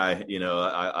dent guy,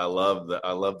 I love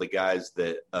the guys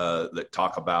that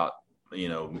talk about,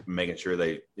 making sure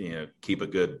they, keep a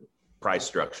good price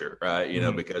structure,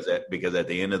 right? Because at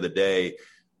the end of the day,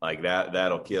 like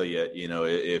that'll kill you,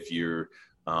 if you're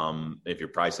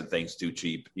pricing things too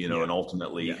cheap, and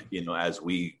ultimately, as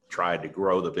we tried to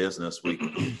grow the business, we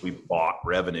bought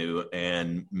revenue,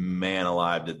 and man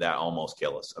alive, did that almost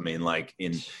kill us. I mean, like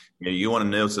you want to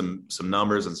know some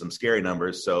numbers and some scary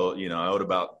numbers. So, I owed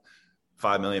about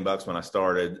 $5 million when I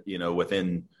started,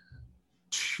 within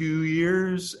 2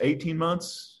 years, 18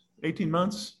 months.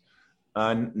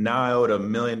 Now I owed $1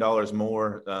 million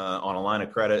more on a line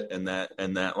of credit, and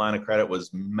that line of credit was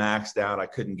maxed out. I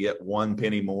couldn't get one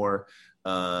penny more.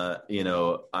 I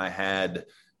had,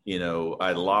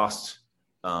 I lost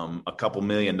a couple $1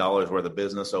 million worth of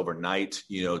business overnight,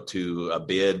 to a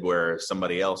bid where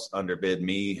somebody else underbid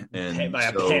me, and by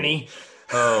a penny.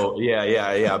 Oh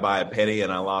yeah, by a penny,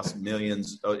 and I lost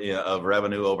millions of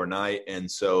revenue overnight, and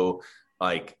so.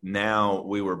 Like now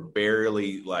we were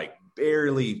barely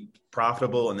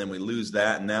profitable, and then we lose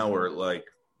that, and now we're like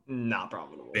not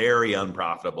profitable, very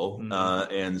unprofitable.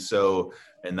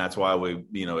 And that's why we,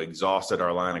 exhausted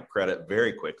our line of credit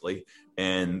very quickly.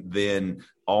 And then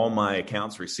all my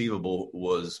accounts receivable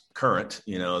was current,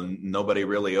 nobody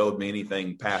really owed me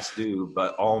anything past due,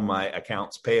 but all my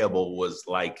accounts payable was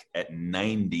like at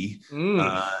 90.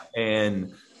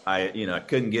 And I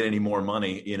couldn't get any more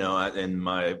money, and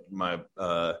my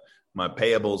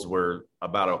payables were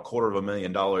about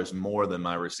 $250,000 more than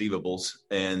my receivables.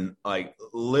 And like,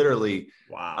 literally,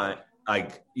 wow.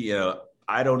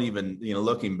 I don't even,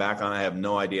 looking back on it, I have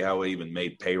no idea how we even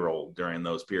made payroll during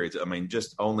those periods. I mean,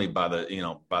 just only by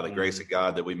the grace of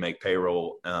God that we make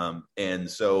payroll. And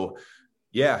so,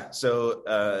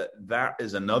 that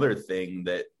is another thing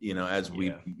that, as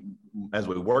we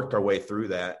worked our way through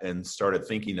that and started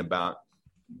thinking about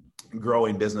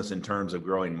growing business in terms of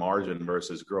growing margin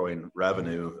versus growing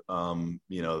revenue,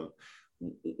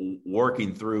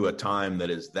 working through a time that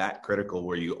is that critical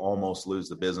where you almost lose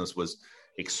the business was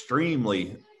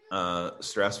extremely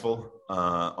stressful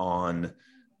on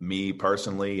me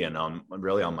personally, and on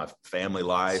my family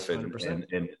life,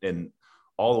 and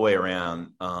all the way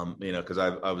around, because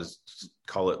I was,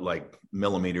 call it like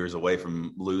millimeters away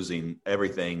from losing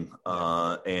everything.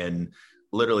 And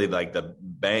literally like the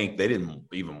bank, they didn't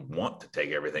even want to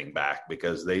take everything back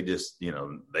because they just, they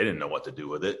didn't know what to do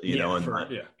with it,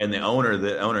 and the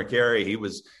owner Kerry, he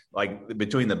was like,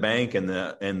 between the bank and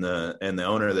the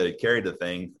owner that had carried the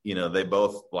thing, they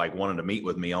both like wanted to meet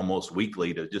with me almost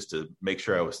weekly to make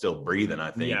sure I was still breathing,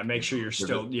 I think. Yeah. Make sure you're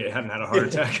still, hadn't had a heart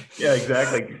attack. Yeah,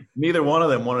 exactly. Neither one of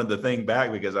them wanted the thing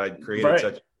back because I'd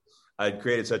created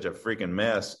such a freaking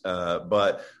mess.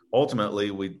 But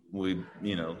ultimately we,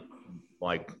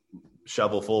 like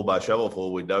shovelful by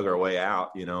shovelful, we dug our way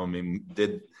out,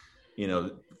 did,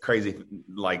 crazy,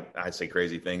 like I say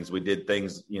crazy things. We did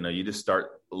things, you just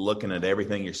start looking at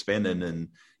everything you're spending. And,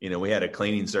 we had a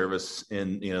cleaning service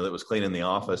that was cleaning the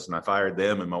office, and I fired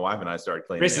them, and my wife and I started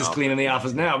cleaning. Chris is cleaning the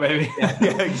office now, baby.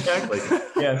 Yeah, exactly.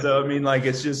 Yeah. So,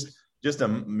 it's just a,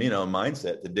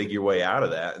 mindset to dig your way out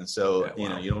of that. And so,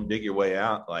 you don't dig your way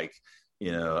out like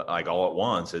all at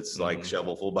once. It's like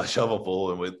shovelful by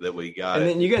shovelful, and that we got. And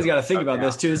then you guys got to think about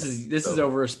this too. This is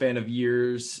over a span of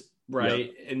years,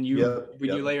 right? Yep. And you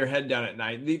lay your head down at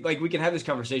night, like we can have these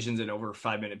conversations in over a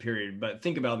 5-minute period, but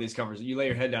think about these conversations. You lay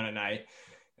your head down at night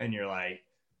and you're like,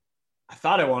 I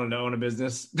thought I wanted to own a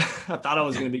business. I thought I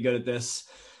was going to be good at this.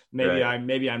 Maybe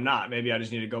I'm not. Maybe I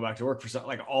just need to go back to work for something.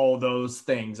 Like all those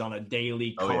things on a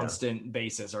daily, constant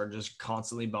basis are just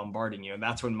constantly bombarding you. And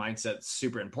that's when mindset's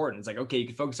super important. It's like, okay, you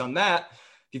can focus on that.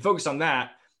 If you focus on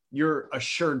that, you're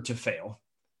assured to fail.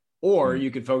 Or you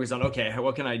could focus on, okay,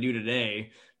 what can I do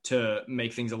today to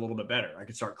make things a little bit better? I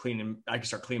could start cleaning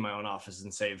my own office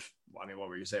and save. What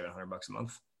were you saving? $100 a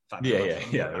month?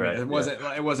 Yeah. Right. It wasn't.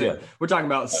 We're talking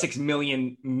about $6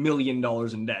 million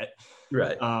in debt.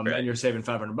 Right. And you're saving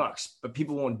 $500, but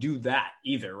people won't do that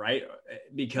either. Right.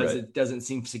 Because it doesn't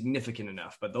seem significant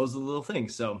enough, but those are the little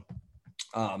things. So,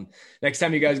 next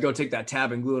time you guys go take that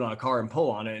tab and glue it on a car and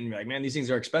pull on it, and you're like, man, these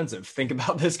things are expensive. Think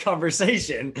about this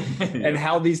conversation and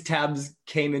how these tabs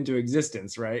came into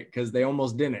existence. Right. Cause they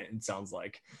almost didn't, it sounds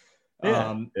like.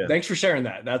 Thanks for sharing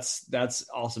that. That's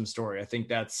awesome story. I think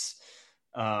that's,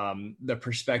 the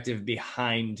perspective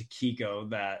behind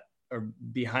Keco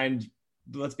behind,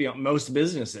 let's be honest, most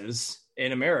businesses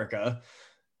in America,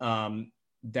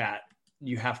 that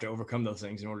you have to overcome those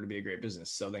things in order to be a great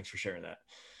business. So thanks for sharing that.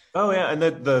 Oh yeah. And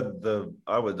the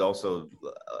I would also,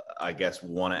 I guess,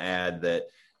 want to add that,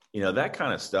 that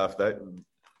kind of stuff that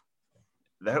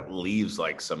leaves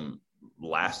like some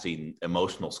lasting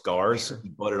emotional scars,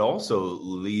 but it also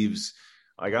leaves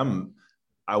like,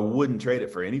 I wouldn't trade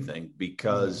it for anything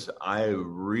because I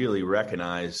really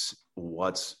recognize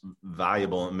what's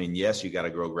valuable. Yes, you got to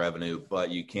grow revenue,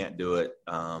 but you can't do it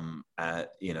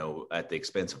at the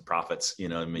expense of profits.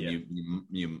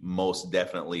 You most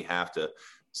definitely have to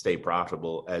stay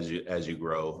profitable as you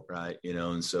grow, right?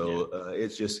 And so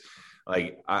it's just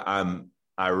like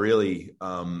I really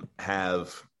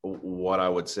have what I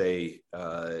would say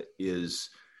is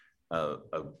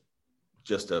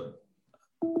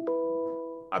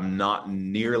I'm not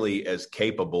nearly as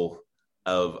capable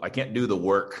of, I can't do the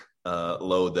work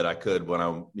load that I could when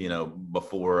I,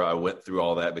 before I went through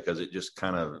all that, because it just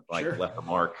kind of left a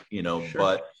mark,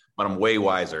 but I'm way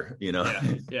wiser,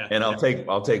 and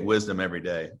I'll take wisdom every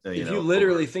day. If you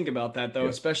literally think about that though,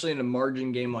 especially in a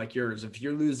margin game like yours, if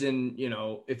you're losing,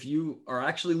 if you are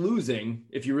actually losing,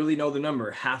 if you really know the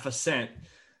number, 0.5 cents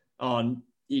on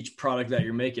each product that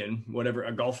you're making, whatever,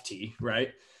 a golf tee,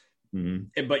 right?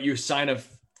 Mm-hmm. But you sign a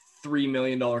 $3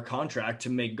 million contract to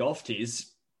make golf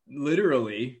tees,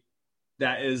 literally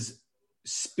that is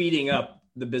speeding up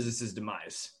the business's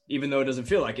demise, even though it doesn't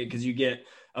feel like it, because you get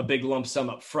a big lump sum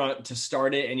up front to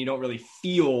start it and you don't really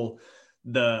feel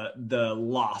the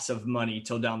loss of money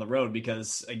till down the road,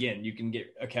 because again, you can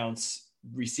get accounts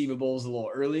receivables a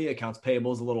little early, accounts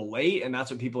payables a little late, and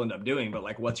that's what people end up doing. But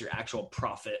like, what's your actual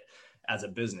profit as a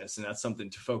business? And that's something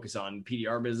to focus on.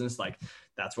 PDR business, like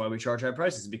that's why we charge high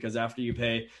prices, because after you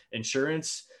pay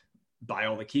insurance, buy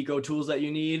all the Keco tools that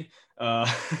you need,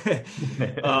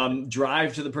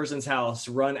 drive to the person's house,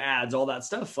 run ads, all that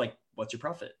stuff, like what's your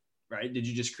profit, right? Did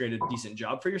you just create a decent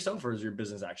job for yourself, or is your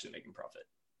business actually making profit?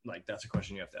 Like that's a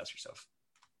question you have to ask yourself.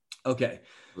 Okay.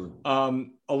 A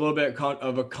little bit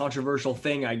of a controversial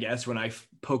thing, I guess, when I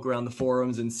poke around the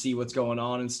forums and see what's going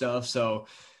on and stuff. So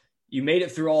you made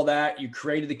it through all that. You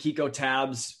created the Keco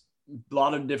tabs, a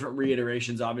lot of different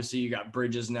reiterations. Obviously, you got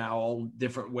bridges now, all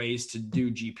different ways to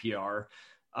do GPR.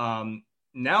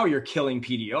 Now you're killing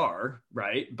PDR,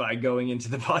 right? By going into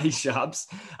the body shops.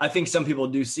 I think some people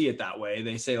do see it that way.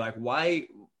 They say like, why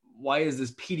is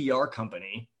this PDR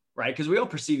company, right? Because we all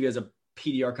perceive you as a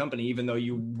PDR company, even though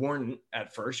you weren't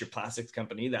at first. Your plastics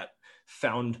company that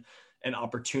found an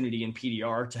opportunity in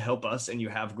PDR to help us, and you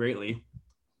have greatly.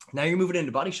 Now you're moving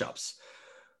into body shops.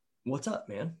 What's up,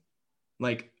 man?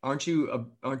 Like, don't you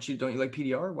like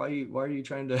PDR? Why are you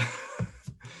trying to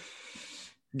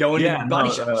go into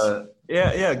body shops?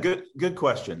 Good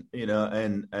question.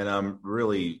 And I'm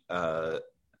really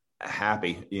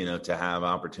happy, to have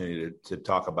opportunity to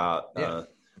talk about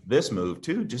this move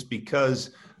too, just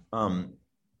because,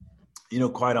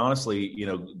 quite honestly,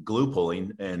 glue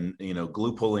pulling and,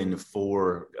 glue pulling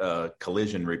for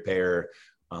collision repair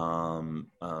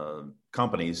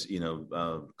companies,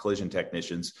 collision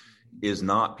technicians is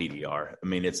not PDR. I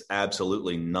mean, it's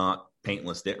absolutely not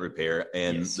paintless dent repair.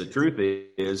 And the truth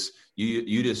is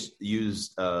you just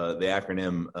used the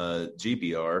acronym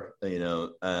GPR,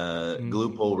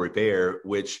 glue pull repair,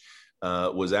 which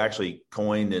was actually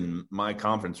coined in my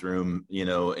conference room,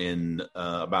 in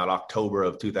about October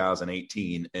of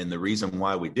 2018. And the reason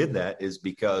why we did that is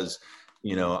because,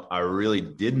 I really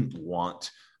didn't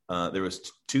want, there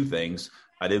was two things.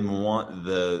 I didn't want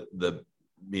the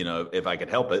if I could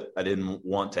help it, I didn't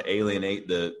want to alienate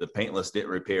the paintless dent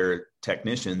repair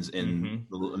technicians and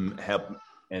help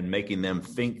and making them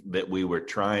think that we were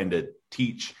trying to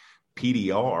teach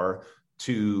PDR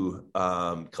to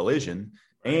collision.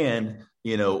 And,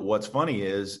 what's funny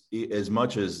is, as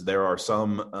much as there are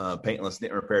some paintless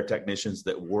dent repair technicians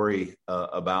that worry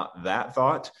about that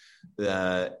thought,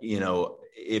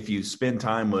 if you spend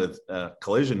time with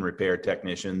collision repair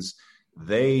technicians,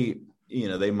 they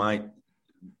might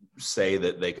say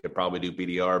that they could probably do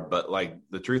PDR, but like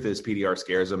the truth is PDR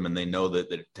scares them, and they know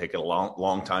that it take a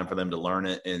long time for them to learn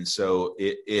it. And so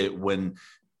when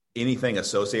anything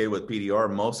associated with PDR,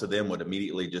 most of them would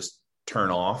immediately just turn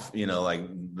off, like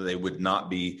they would not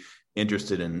be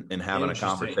interested in having a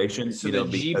conversation. So the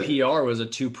GPR was a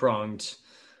two-pronged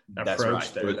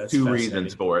approach. There was two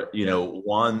reasons for it.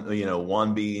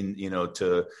 One being,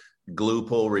 to glue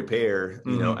pull repair,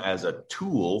 as a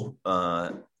tool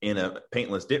in a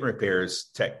paintless dent repairs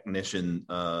technician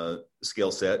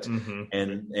skill set,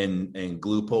 and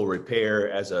glue pull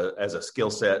repair as a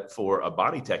skill set for a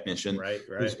body technician. Right.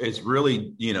 It's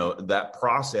really, that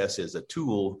process is a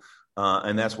tool.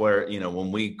 And that's where,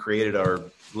 when we created our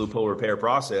glue pull repair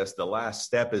process, the last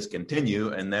step is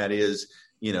continue. And that is,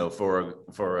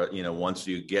 once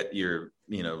you get your,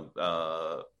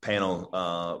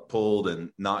 panel pulled and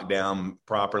knocked down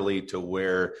properly to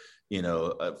where,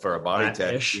 for a body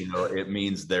tech, it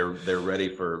means they're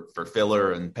ready for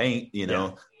filler and paint,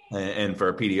 and for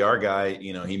a PDR guy,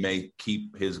 he may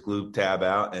keep his glue tab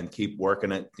out and keep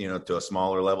working it, to a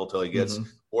smaller level till he gets,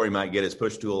 or he might get his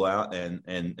push tool out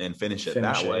and finish it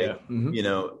that way.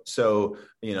 Yeah. So,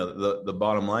 the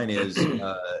bottom line is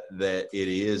that it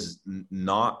is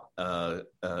not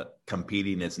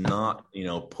competing. It's not,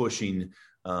 pushing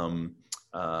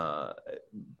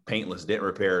paintless dent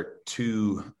repair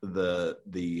to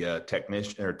the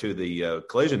technician or to the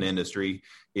collision industry.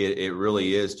 It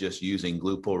really is just using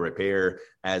glue pull repair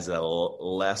as a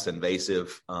less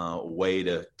invasive way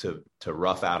to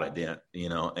rough out a dent,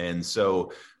 and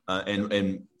so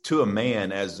and to a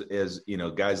man, as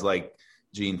guys like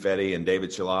Gene Fetty and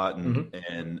David Shalott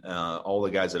and all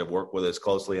the guys that have worked with us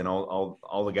closely, and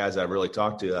all the guys I've really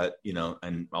talked to,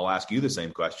 and I'll ask you the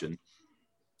same question.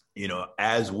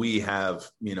 As we have,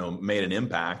 made an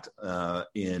impact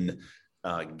in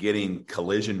getting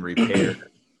collision repair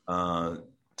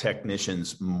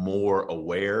technicians more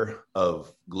aware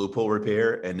of glue pull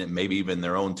repair, and then maybe even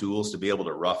their own tools to be able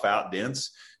to rough out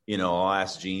dents. I'll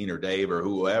ask Gene or Dave or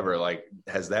whoever, like,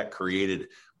 has that created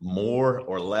more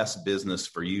or less business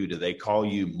for you? Do they call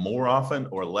you more often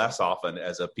or less often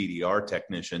as a PDR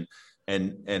technician?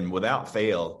 And without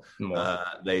fail,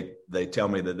 they tell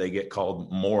me that they get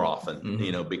called more often,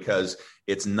 because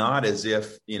it's not as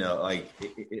if,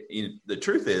 the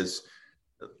truth is,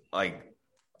 like,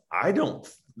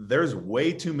 there's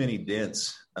way too many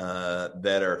dents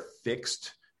that are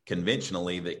fixed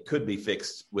conventionally that could be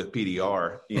fixed with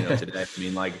PDR, today. I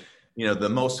mean, like, the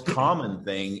most common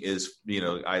thing is,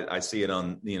 I see it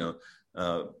on,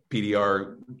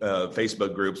 PDR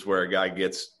Facebook groups where a guy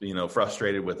gets,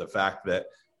 frustrated with the fact that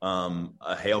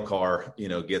a hail car,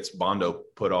 gets Bondo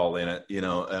put all in it,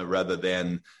 rather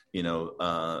than,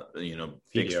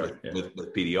 fixed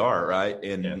with PDR. Right.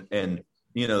 And,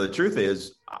 the truth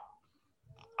is,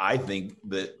 I think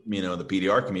that, the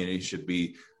PDR community should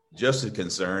be just as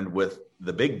concerned with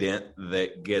the big dent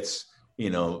that gets,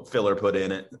 filler put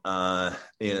in it,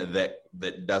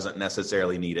 that doesn't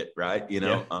necessarily need it. Right.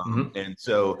 And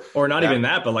so, or not even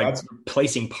that, but like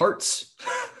placing parts,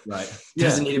 right.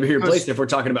 Doesn't need to be replaced if we're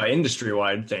talking about industry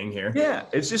wide thing here. Yeah.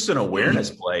 It's just an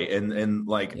awareness play. And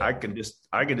like, I can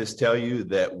just tell you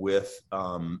that with,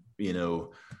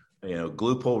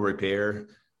 glue pull repair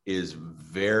is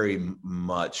very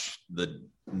much the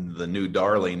new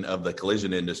darling of the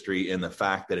collision industry in the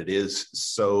fact that it is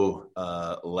so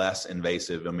less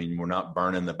invasive. I mean, we're not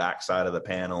burning the back side of the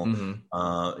panel,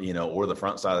 or the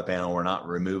front side of the panel. We're not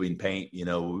removing paint.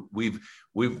 We've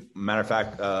matter of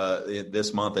fact,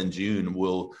 this month in June,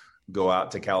 we'll go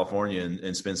out to California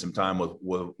and spend some time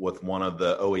with one of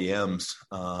the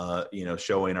OEMs,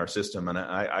 showing our system. And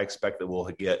I expect that we'll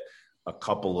get a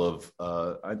couple of,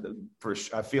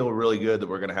 I feel really good that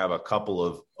we're going to have a couple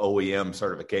of OEM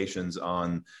certifications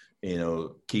on,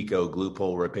 Keco glue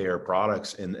pull repair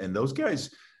products. And those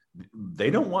guys, they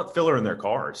don't want filler in their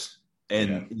cars.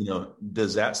 And,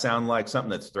 does that sound like something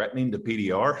that's threatening to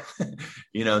PDR?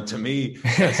 To me,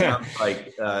 that sounds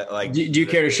like, do you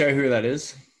care to share who that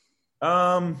is? You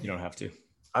don't have to.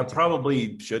 I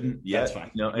probably shouldn't yet. That's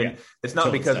fine. And it's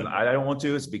not because I don't want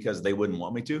to, it's because they wouldn't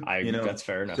want me to, that's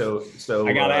fair enough. So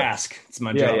I got to ask. It's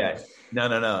my job. Yeah.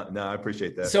 No, I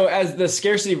appreciate that. So as the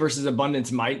scarcity versus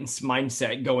abundance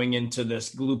mindset going into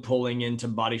this glue pulling into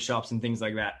body shops and things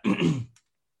like that,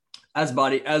 as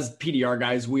PDR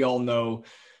guys, we all know,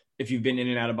 if you've been in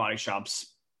and out of body shops,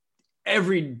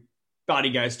 every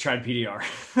body guy's tried PDR.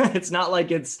 It's not like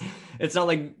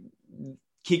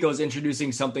Keco's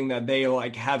introducing something that they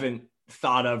haven't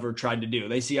thought of or tried to do.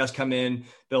 They see us come in,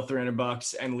 bill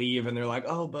 $300 and leave, and they're like,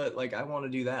 oh, but I want to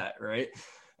do that. Right.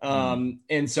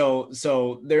 And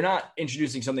so they're not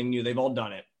introducing something new. They've all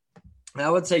done it. And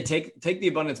I would say, take the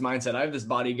abundance mindset. I have this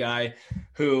body guy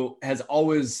who has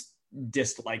always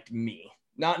disliked me,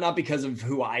 not because of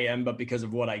who I am, but because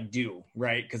of what I do.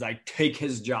 Right. Cause I take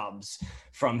his jobs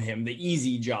from him, the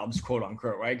easy jobs, quote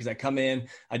unquote, right? Because I come in,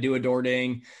 I do a door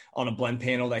ding on a blend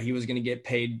panel that he was going to get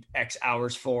paid X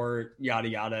hours for, yada,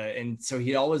 yada. And so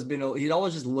he'd always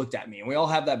just looked at me. And we all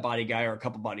have that body guy or a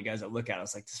couple body guys that look at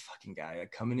us like, this fucking guy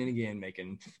coming in again,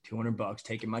 making $200,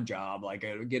 taking my job,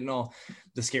 getting all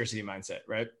the scarcity mindset,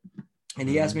 right? And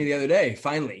he asked me the other day,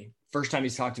 finally, first time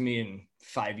he's talked to me in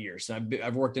 5 years. And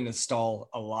I've worked in his stall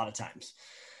a lot of times.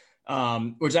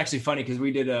 Which is actually funny because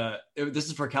we did this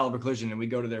is for Caliber Collision, and we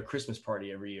go to their Christmas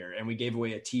party every year, and we gave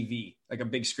away a TV, like a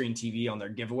big screen TV on their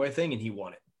giveaway thing, and he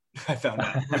won it. I found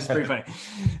out. It was pretty funny.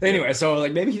 Anyway, so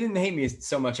maybe he didn't hate me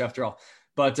so much after all.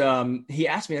 But he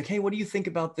asked me hey, what do you think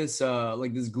about this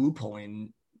this glue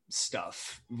pulling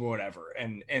stuff, whatever?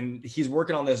 And he's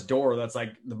working on this door that's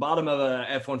like the bottom of a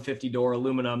F-150 door,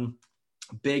 aluminum,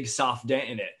 big soft dent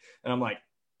in it. And I'm like,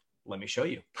 let me show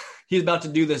you. He's about to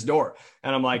do this door.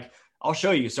 And I'm like, I'll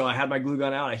show you. So I had my glue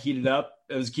gun out. I heated up.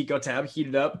 It was a Keco tab,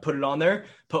 heated up, put it on there,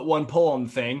 put one pull on the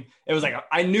thing. It was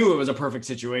I knew it was a perfect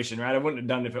situation, right? I wouldn't have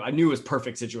done it I knew it was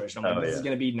perfect situation. I'm like, this is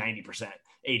going to be 90%,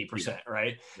 80%,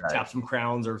 right? Tap some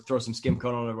crowns or throw some skim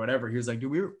coat on it or whatever. He was like,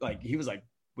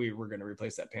 we were going to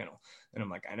replace that panel. And I'm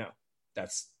like, I know.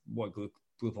 That's what glue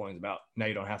pulling is about. Now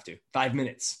you don't have to. 5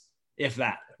 minutes, if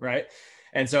that, right?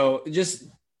 And so just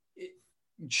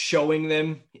showing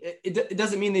them, it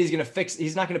doesn't mean that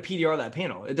he's not going to PDR that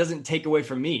panel. It doesn't take away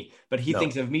from me, but he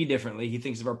thinks of me differently. He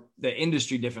thinks of the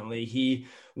industry differently.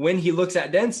 When he looks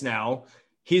at dents now,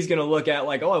 he's going to look at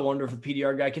I wonder if a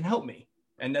PDR guy can help me.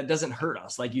 And that doesn't hurt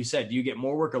us. Like you said, do you get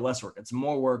more work or less work? It's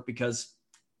more work because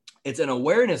it's an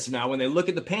awareness now. When they look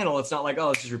at the panel, it's not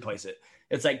let's just replace it.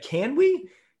 It's can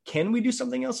we do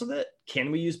something else with it? Can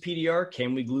we use PDR?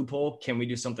 Can we glue pull? Can we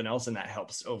do something else? And that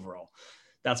helps overall.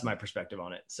 That's my perspective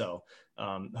on it. So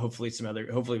hopefully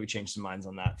we change some minds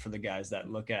on that for the guys that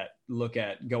look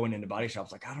at going into body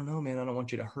shops. I don't know, man, I don't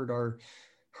want you to hurt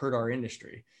our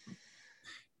industry.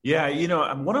 Yeah.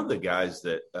 I'm one of the guys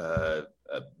that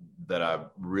I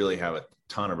really have a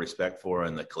ton of respect for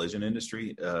in the collision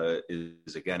industry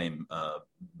is a guy named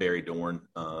Barry Dorn,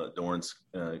 Dorn's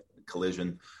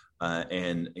Collision.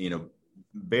 And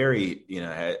Barry,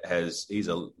 he's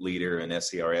a leader in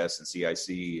SCRS and CIC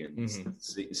and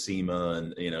SEMA.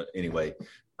 And, anyway,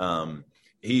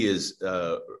 he is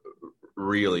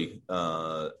really,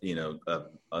 a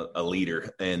leader.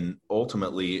 And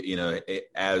ultimately,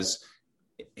 as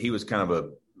he was kind of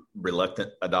a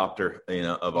reluctant adopter,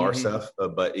 of our stuff,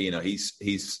 but,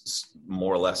 he's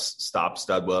more or less stopped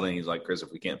stud welding. He's like, Chris,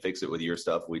 if we can't fix it with your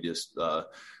stuff, we just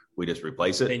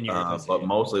replace it. But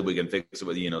mostly we can fix it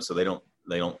with, so they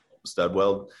don't stud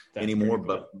weld anymore.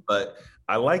 But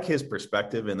I like his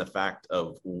perspective in the fact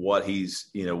of what he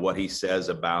says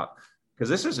about, because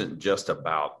this isn't just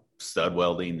about stud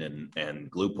welding and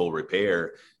glue pull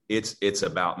repair. It's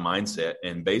about mindset.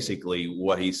 And basically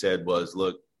what he said was,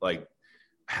 look,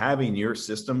 having your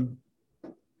system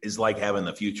is like having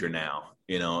the future now.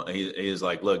 He's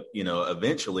like, look,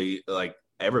 eventually,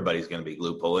 everybody's going to be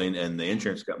glue pulling, and the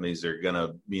insurance companies are going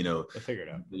to, they'll figure it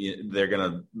out. They're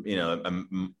going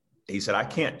to, he said, I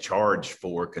can't charge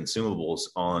for consumables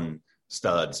on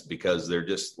studs because they're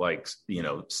just like,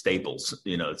 staples,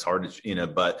 it's hard to,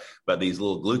 but these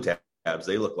little glue tabs,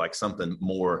 they look like something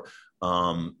more,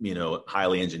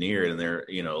 highly engineered, and they're,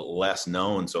 less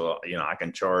known. So, I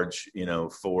can charge,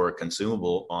 for a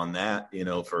consumable on that,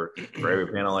 for every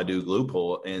panel I do glue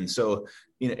pull. And so,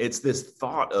 it's this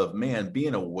thought of, man,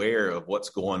 being aware of what's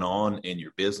going on in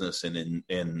your business and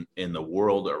in the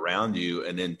world around you,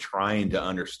 and then trying to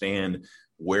understand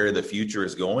where the future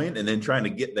is going, and then trying to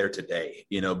get there today,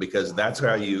 because that's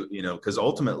how because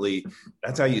ultimately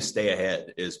that's how you stay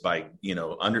ahead, is by,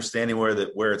 understanding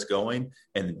where it's going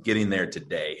and getting there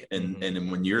today.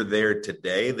 And when you're there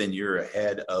today, then you're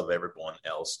ahead of everyone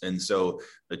else. And so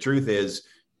the truth is,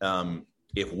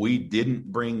 if we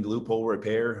didn't bring glue pull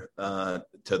repair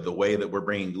to the way that we're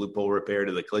bringing glue pull repair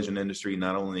to the collision industry,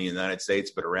 not only in the United States,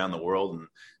 but around the world, and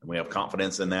we have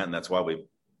confidence in that, and that's why we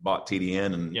bought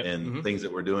TDN and things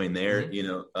that we're doing there,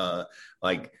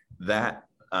 like that.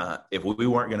 If we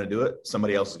weren't going to do it,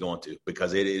 somebody else is going to,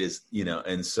 because it is,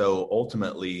 and so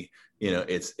ultimately,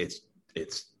 it's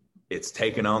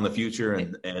taking on the future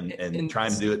and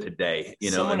trying to do it today,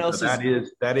 and so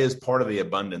that is part of the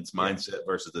abundance mindset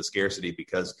versus the scarcity,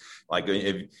 because like,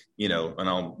 if, and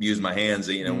I'll use my hands,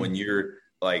 when you're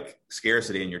like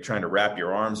scarcity and you're trying to wrap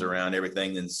your arms around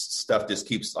everything, and stuff just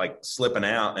keeps like slipping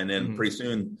out. And then pretty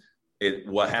soon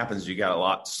what happens, you got a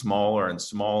lot smaller and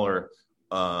smaller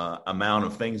amount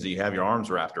of things that you have your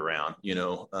arms wrapped around,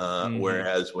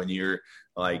 whereas when you're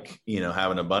like,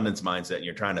 have an abundance mindset and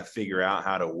you're trying to figure out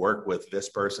how to work with this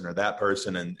person or that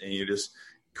person, and you're just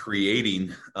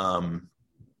creating, and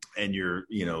you're,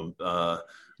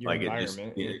 like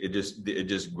it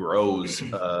just grows,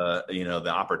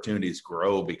 the opportunities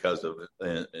grow because of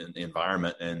an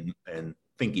environment and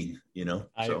thinking,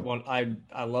 I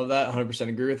love that. 100%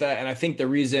 agree with that. And I think the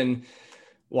reason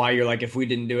why you're like, if we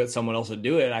didn't do it, someone else would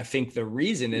do it, I think the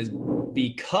reason is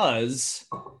because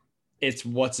it's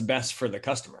what's best for the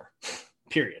customer,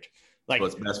 period. Like,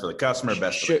 what's best for the customer,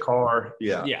 best for the car.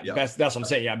 Yeah. Best. That's what I'm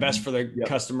saying. Yeah. Best for the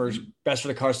customers, best for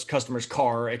the customer's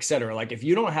car, et cetera. Like, if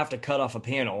you don't have to cut off a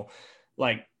panel,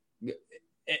 like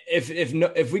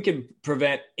if we could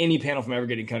prevent any panel from ever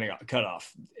getting cut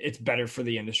off, it's better for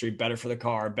the industry, better for the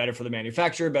car, better for the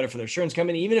manufacturer, better for the insurance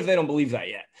company, even if they don't believe that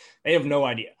yet. They have no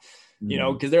idea.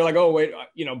 Because they're like, oh, wait,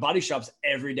 body shops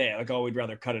every day, like, oh, we'd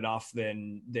rather cut it off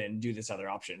than do this other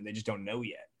option. They just don't know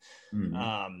yet.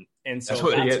 And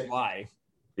so that's why.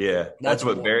 Yeah. That's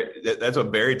what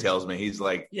Barry tells me. He's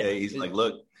like, like,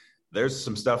 look, there's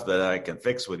some stuff that I can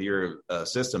fix with your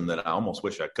system that I almost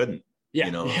wish I couldn't.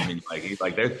 I mean, like, he's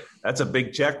like, that's a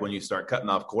big check when you start cutting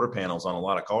off quarter panels on a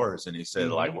lot of cars. And he said,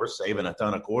 like, we're saving a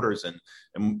ton of quarters, and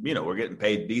we're getting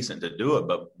paid decent to do it,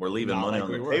 but we're leaving money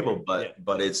on the table.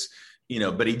 But it's,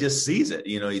 but he just sees it,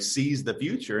 he sees the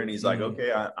future, and he's like,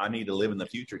 okay, I need to live in the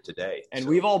future today. And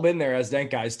we've all been there as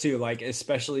dent guys too, like,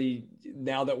 especially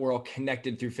now that we're all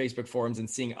connected through Facebook forums and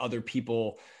seeing other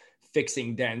people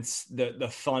fixing dents. The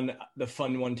fun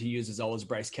one to use is always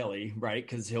Bryce Kelly, right?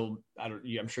 Because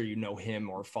I'm sure him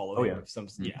or follow him.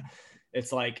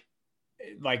 It's like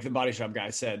the body shop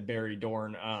guy said, Barry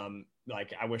Dorn,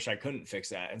 like, I wish I couldn't fix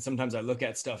that. And sometimes I look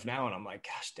at stuff now and I'm like,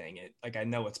 gosh, dang it. Like, I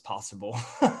know it's possible.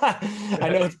 I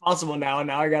know it's possible now. And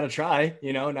now I got to try,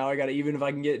 now I got to, even if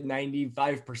I can get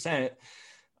 95%,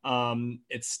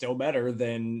 it's still better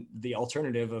than the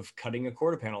alternative of cutting a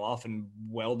quarter panel off and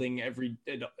welding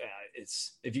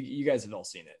if you guys have all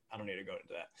seen it, I don't need to go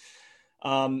into that.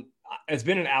 It's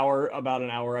been about an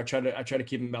hour. I try to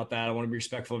keep them about that. I want to be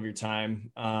respectful of your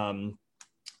time.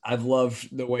 I've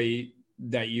loved the way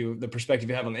that the perspective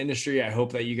you have on the industry. I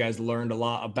hope that you guys learned a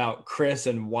lot about Chris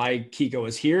and why Keco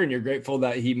is here, and you're grateful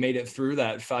that he made it through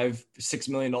that $5-6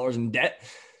 million in debt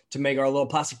to make our little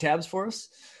plastic tabs for us.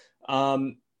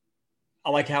 I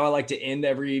like to end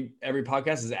every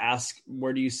podcast is ask,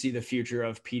 where do you see the future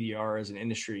of PDR as an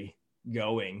industry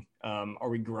going? Are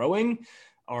we growing?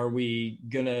 Are we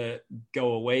gonna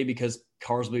go away because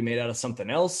cars will be made out of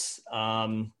something else? What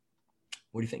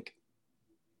do you think?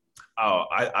 Oh,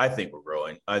 I think we're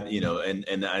growing.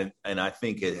 And I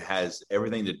think it has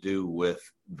everything to do with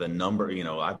the number.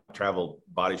 I've traveled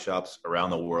body shops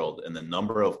around the world, and the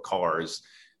number of cars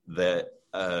that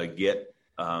get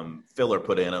filler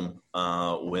put in them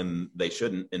when they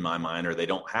shouldn't, in my mind, or they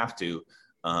don't have to,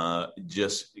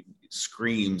 just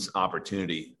screams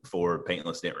opportunity for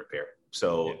paintless dent repair.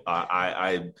 So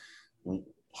I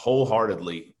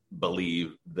wholeheartedly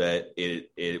believe that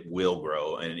it will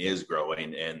grow and is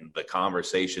growing. And the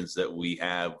conversations that we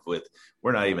have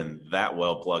we're not even that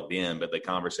well plugged in, but the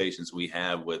conversations we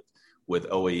have with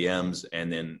OEMs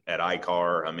and then at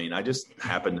iCar, I mean, I just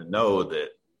happen to know that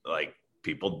like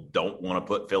people don't want to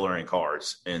put filler in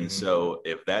cars. And so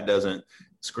if that doesn't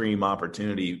scream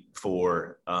opportunity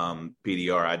for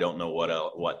PDR, I don't know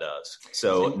what does.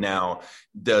 So now,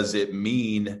 does it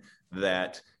mean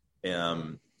that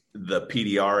the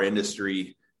PDR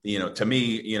industry, to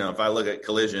me, if I look at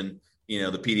collision,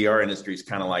 the PDR industry is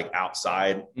kind of like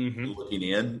outside looking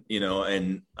in,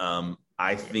 and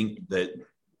I think that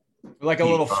like a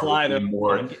little fly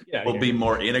will be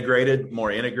more integrated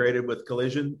with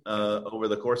collision over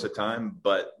the course of time,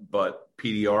 but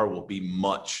PDR will be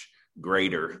much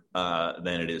greater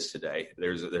than it is today.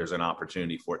 There's an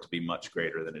opportunity for it to be much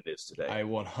greater than it is today. I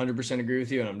 100% agree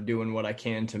with you, and I'm doing what I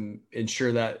can to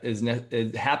ensure that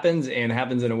it happens and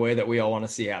happens in a way that we all want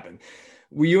to see happen.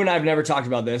 You and I have never talked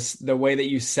about this. The way that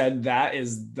you said that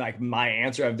is like my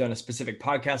answer. I've done a specific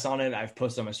podcast on it. I've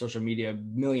posted on my social media a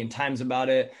million times about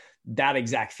it. That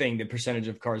exact thing, the percentage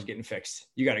of cars getting fixed.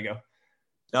 You got to go.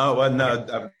 Oh, well, no,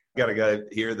 okay. I've got a guy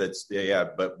here that's,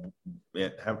 but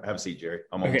have a seat, Jerry.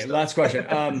 I'm almost done. Last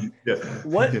question.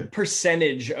 What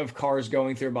percentage of cars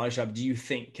going through a body shop do you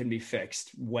think can be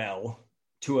fixed well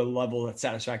to a level that's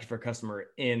satisfactory for a customer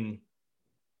in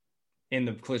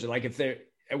the collision? Like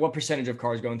what percentage of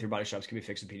cars going through body shops can be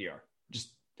fixed with PDR?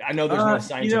 Just, I know there's no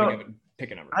scientific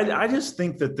pick a number. I just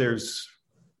think that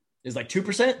is like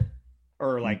 2%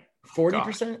 or like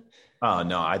 40%. Oh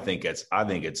no, I think it's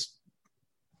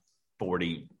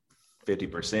 40,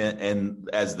 50%. And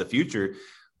as the future,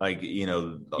 like,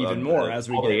 even more as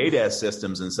we all the ADAS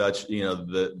systems and such,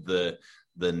 the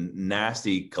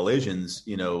nasty collisions,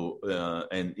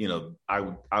 and,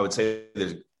 I would say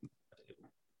there's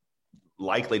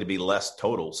likely to be less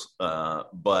totals,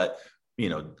 but,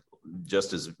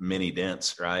 just as many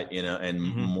dents, right. And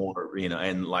more,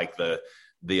 and like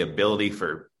the ability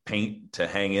for paint to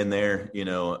hang in there,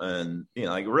 and,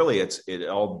 like really it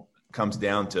all comes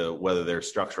down to whether there's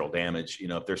structural damage.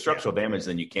 If there's structural damage,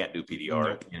 then you can't do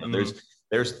PDR.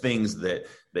 There's things that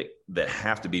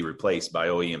have to be replaced by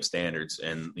OEM standards.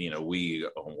 And, we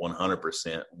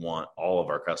 100% want all of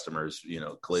our customers,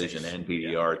 collision and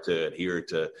PDR to adhere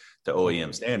to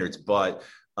OEM standards. But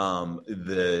I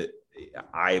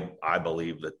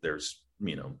believe that there's,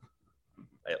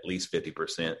 at least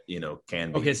 50%,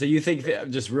 can be. Okay. So you think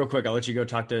just real quick, I'll let you go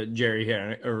talk to Jerry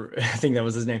here, or I think that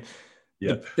was his name.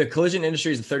 Yeah. The collision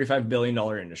industry is a $35 billion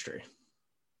industry.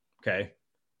 Okay.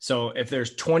 So if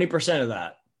there's 20% of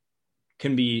that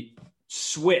can be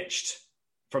switched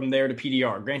from there to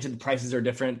PDR, granted the prices are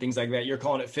different, things like that. You're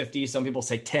calling it 50. Some people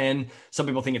say 10, some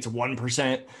people think it's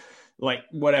 1%, like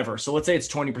whatever. So let's say it's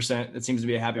 20%. That seems to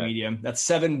be a happy medium. That's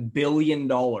 $7 billion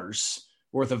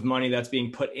worth of money that's being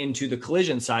put into the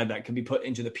collision side that could be put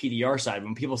into the PDR side.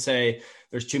 When people say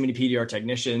there's too many PDR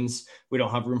technicians, we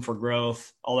don't have room for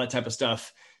growth, all that type of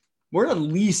stuff, we're at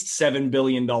least $7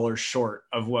 billion short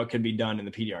of what could be done in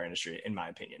the PDR industry, in my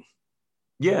opinion.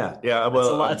 Yeah.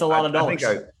 Well, it's a lot of dollars.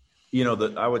 I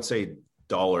think I would say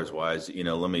dollars wise,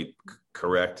 let me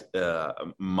correct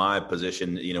my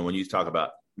position. When you talk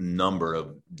about number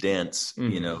of dents,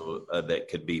 that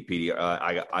could be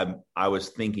PDR, I was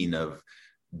thinking of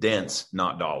dents,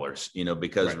 not dollars,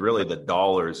 because really the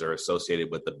dollars are associated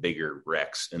with the bigger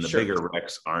wrecks, and the bigger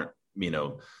wrecks aren't,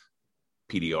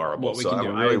 PDRable. So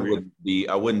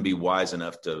I wouldn't be wise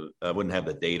enough I wouldn't have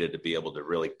the data to be able to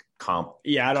really comp.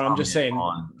 Yeah, I'm just saying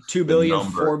 2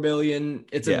 billion, 4 billion.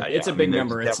 It's a big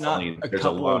number. It's not there's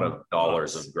a lot of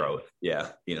dollars of growth. Yeah.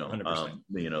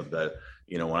 100%.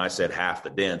 When I said half the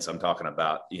dents, I'm talking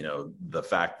about, the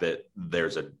fact that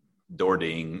there's a door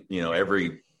ding,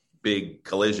 every big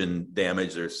collision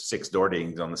damage, there's 6 door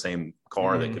dings on the same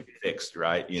car that could be fixed.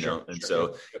 Right.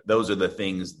 So those are the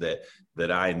things that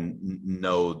I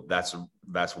know that's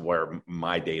where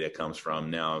my data comes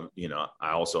from. Now,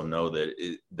 I also know that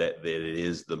it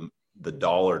is the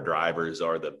dollar drivers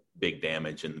are the big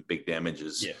damage, and the big damage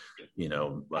is,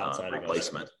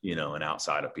 replacement, and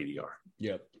outside of PDR.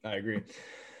 Yep. I agree.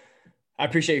 I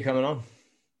appreciate you coming on.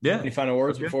 Yeah. Any final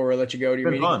words before we let you go to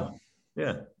your meeting? Fun.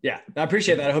 Yeah. I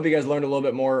appreciate that. I hope you guys learned a little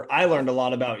bit more. I learned a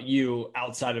lot about you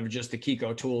outside of just the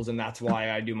Keco tools, and that's why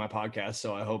I do my podcast.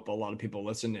 So I hope a lot of people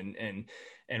listen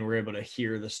and we're able to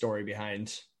hear the story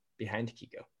behind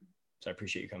Keco. So I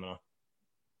appreciate you coming on.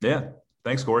 Yeah.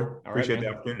 Thanks, Corey. Appreciate the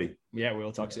opportunity. Yeah.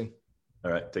 We'll talk soon.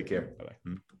 All right. Take care.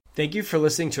 Bye-bye. Thank you for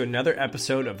listening to another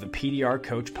episode of the PDR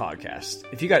Coach Podcast.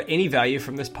 If you got any value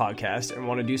from this podcast and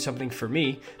want to do something for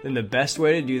me, then the best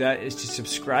way to do that is to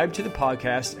subscribe to the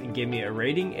podcast and give me a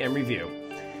rating and review.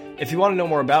 If you want to know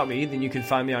more about me, then you can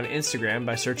find me on Instagram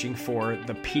by searching for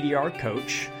the PDR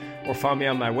Coach, or find me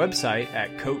on my website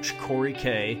at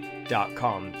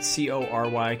coachcoryk.com,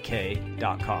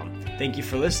 CORYK.com. Thank you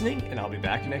for listening, and I'll be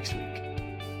back next week.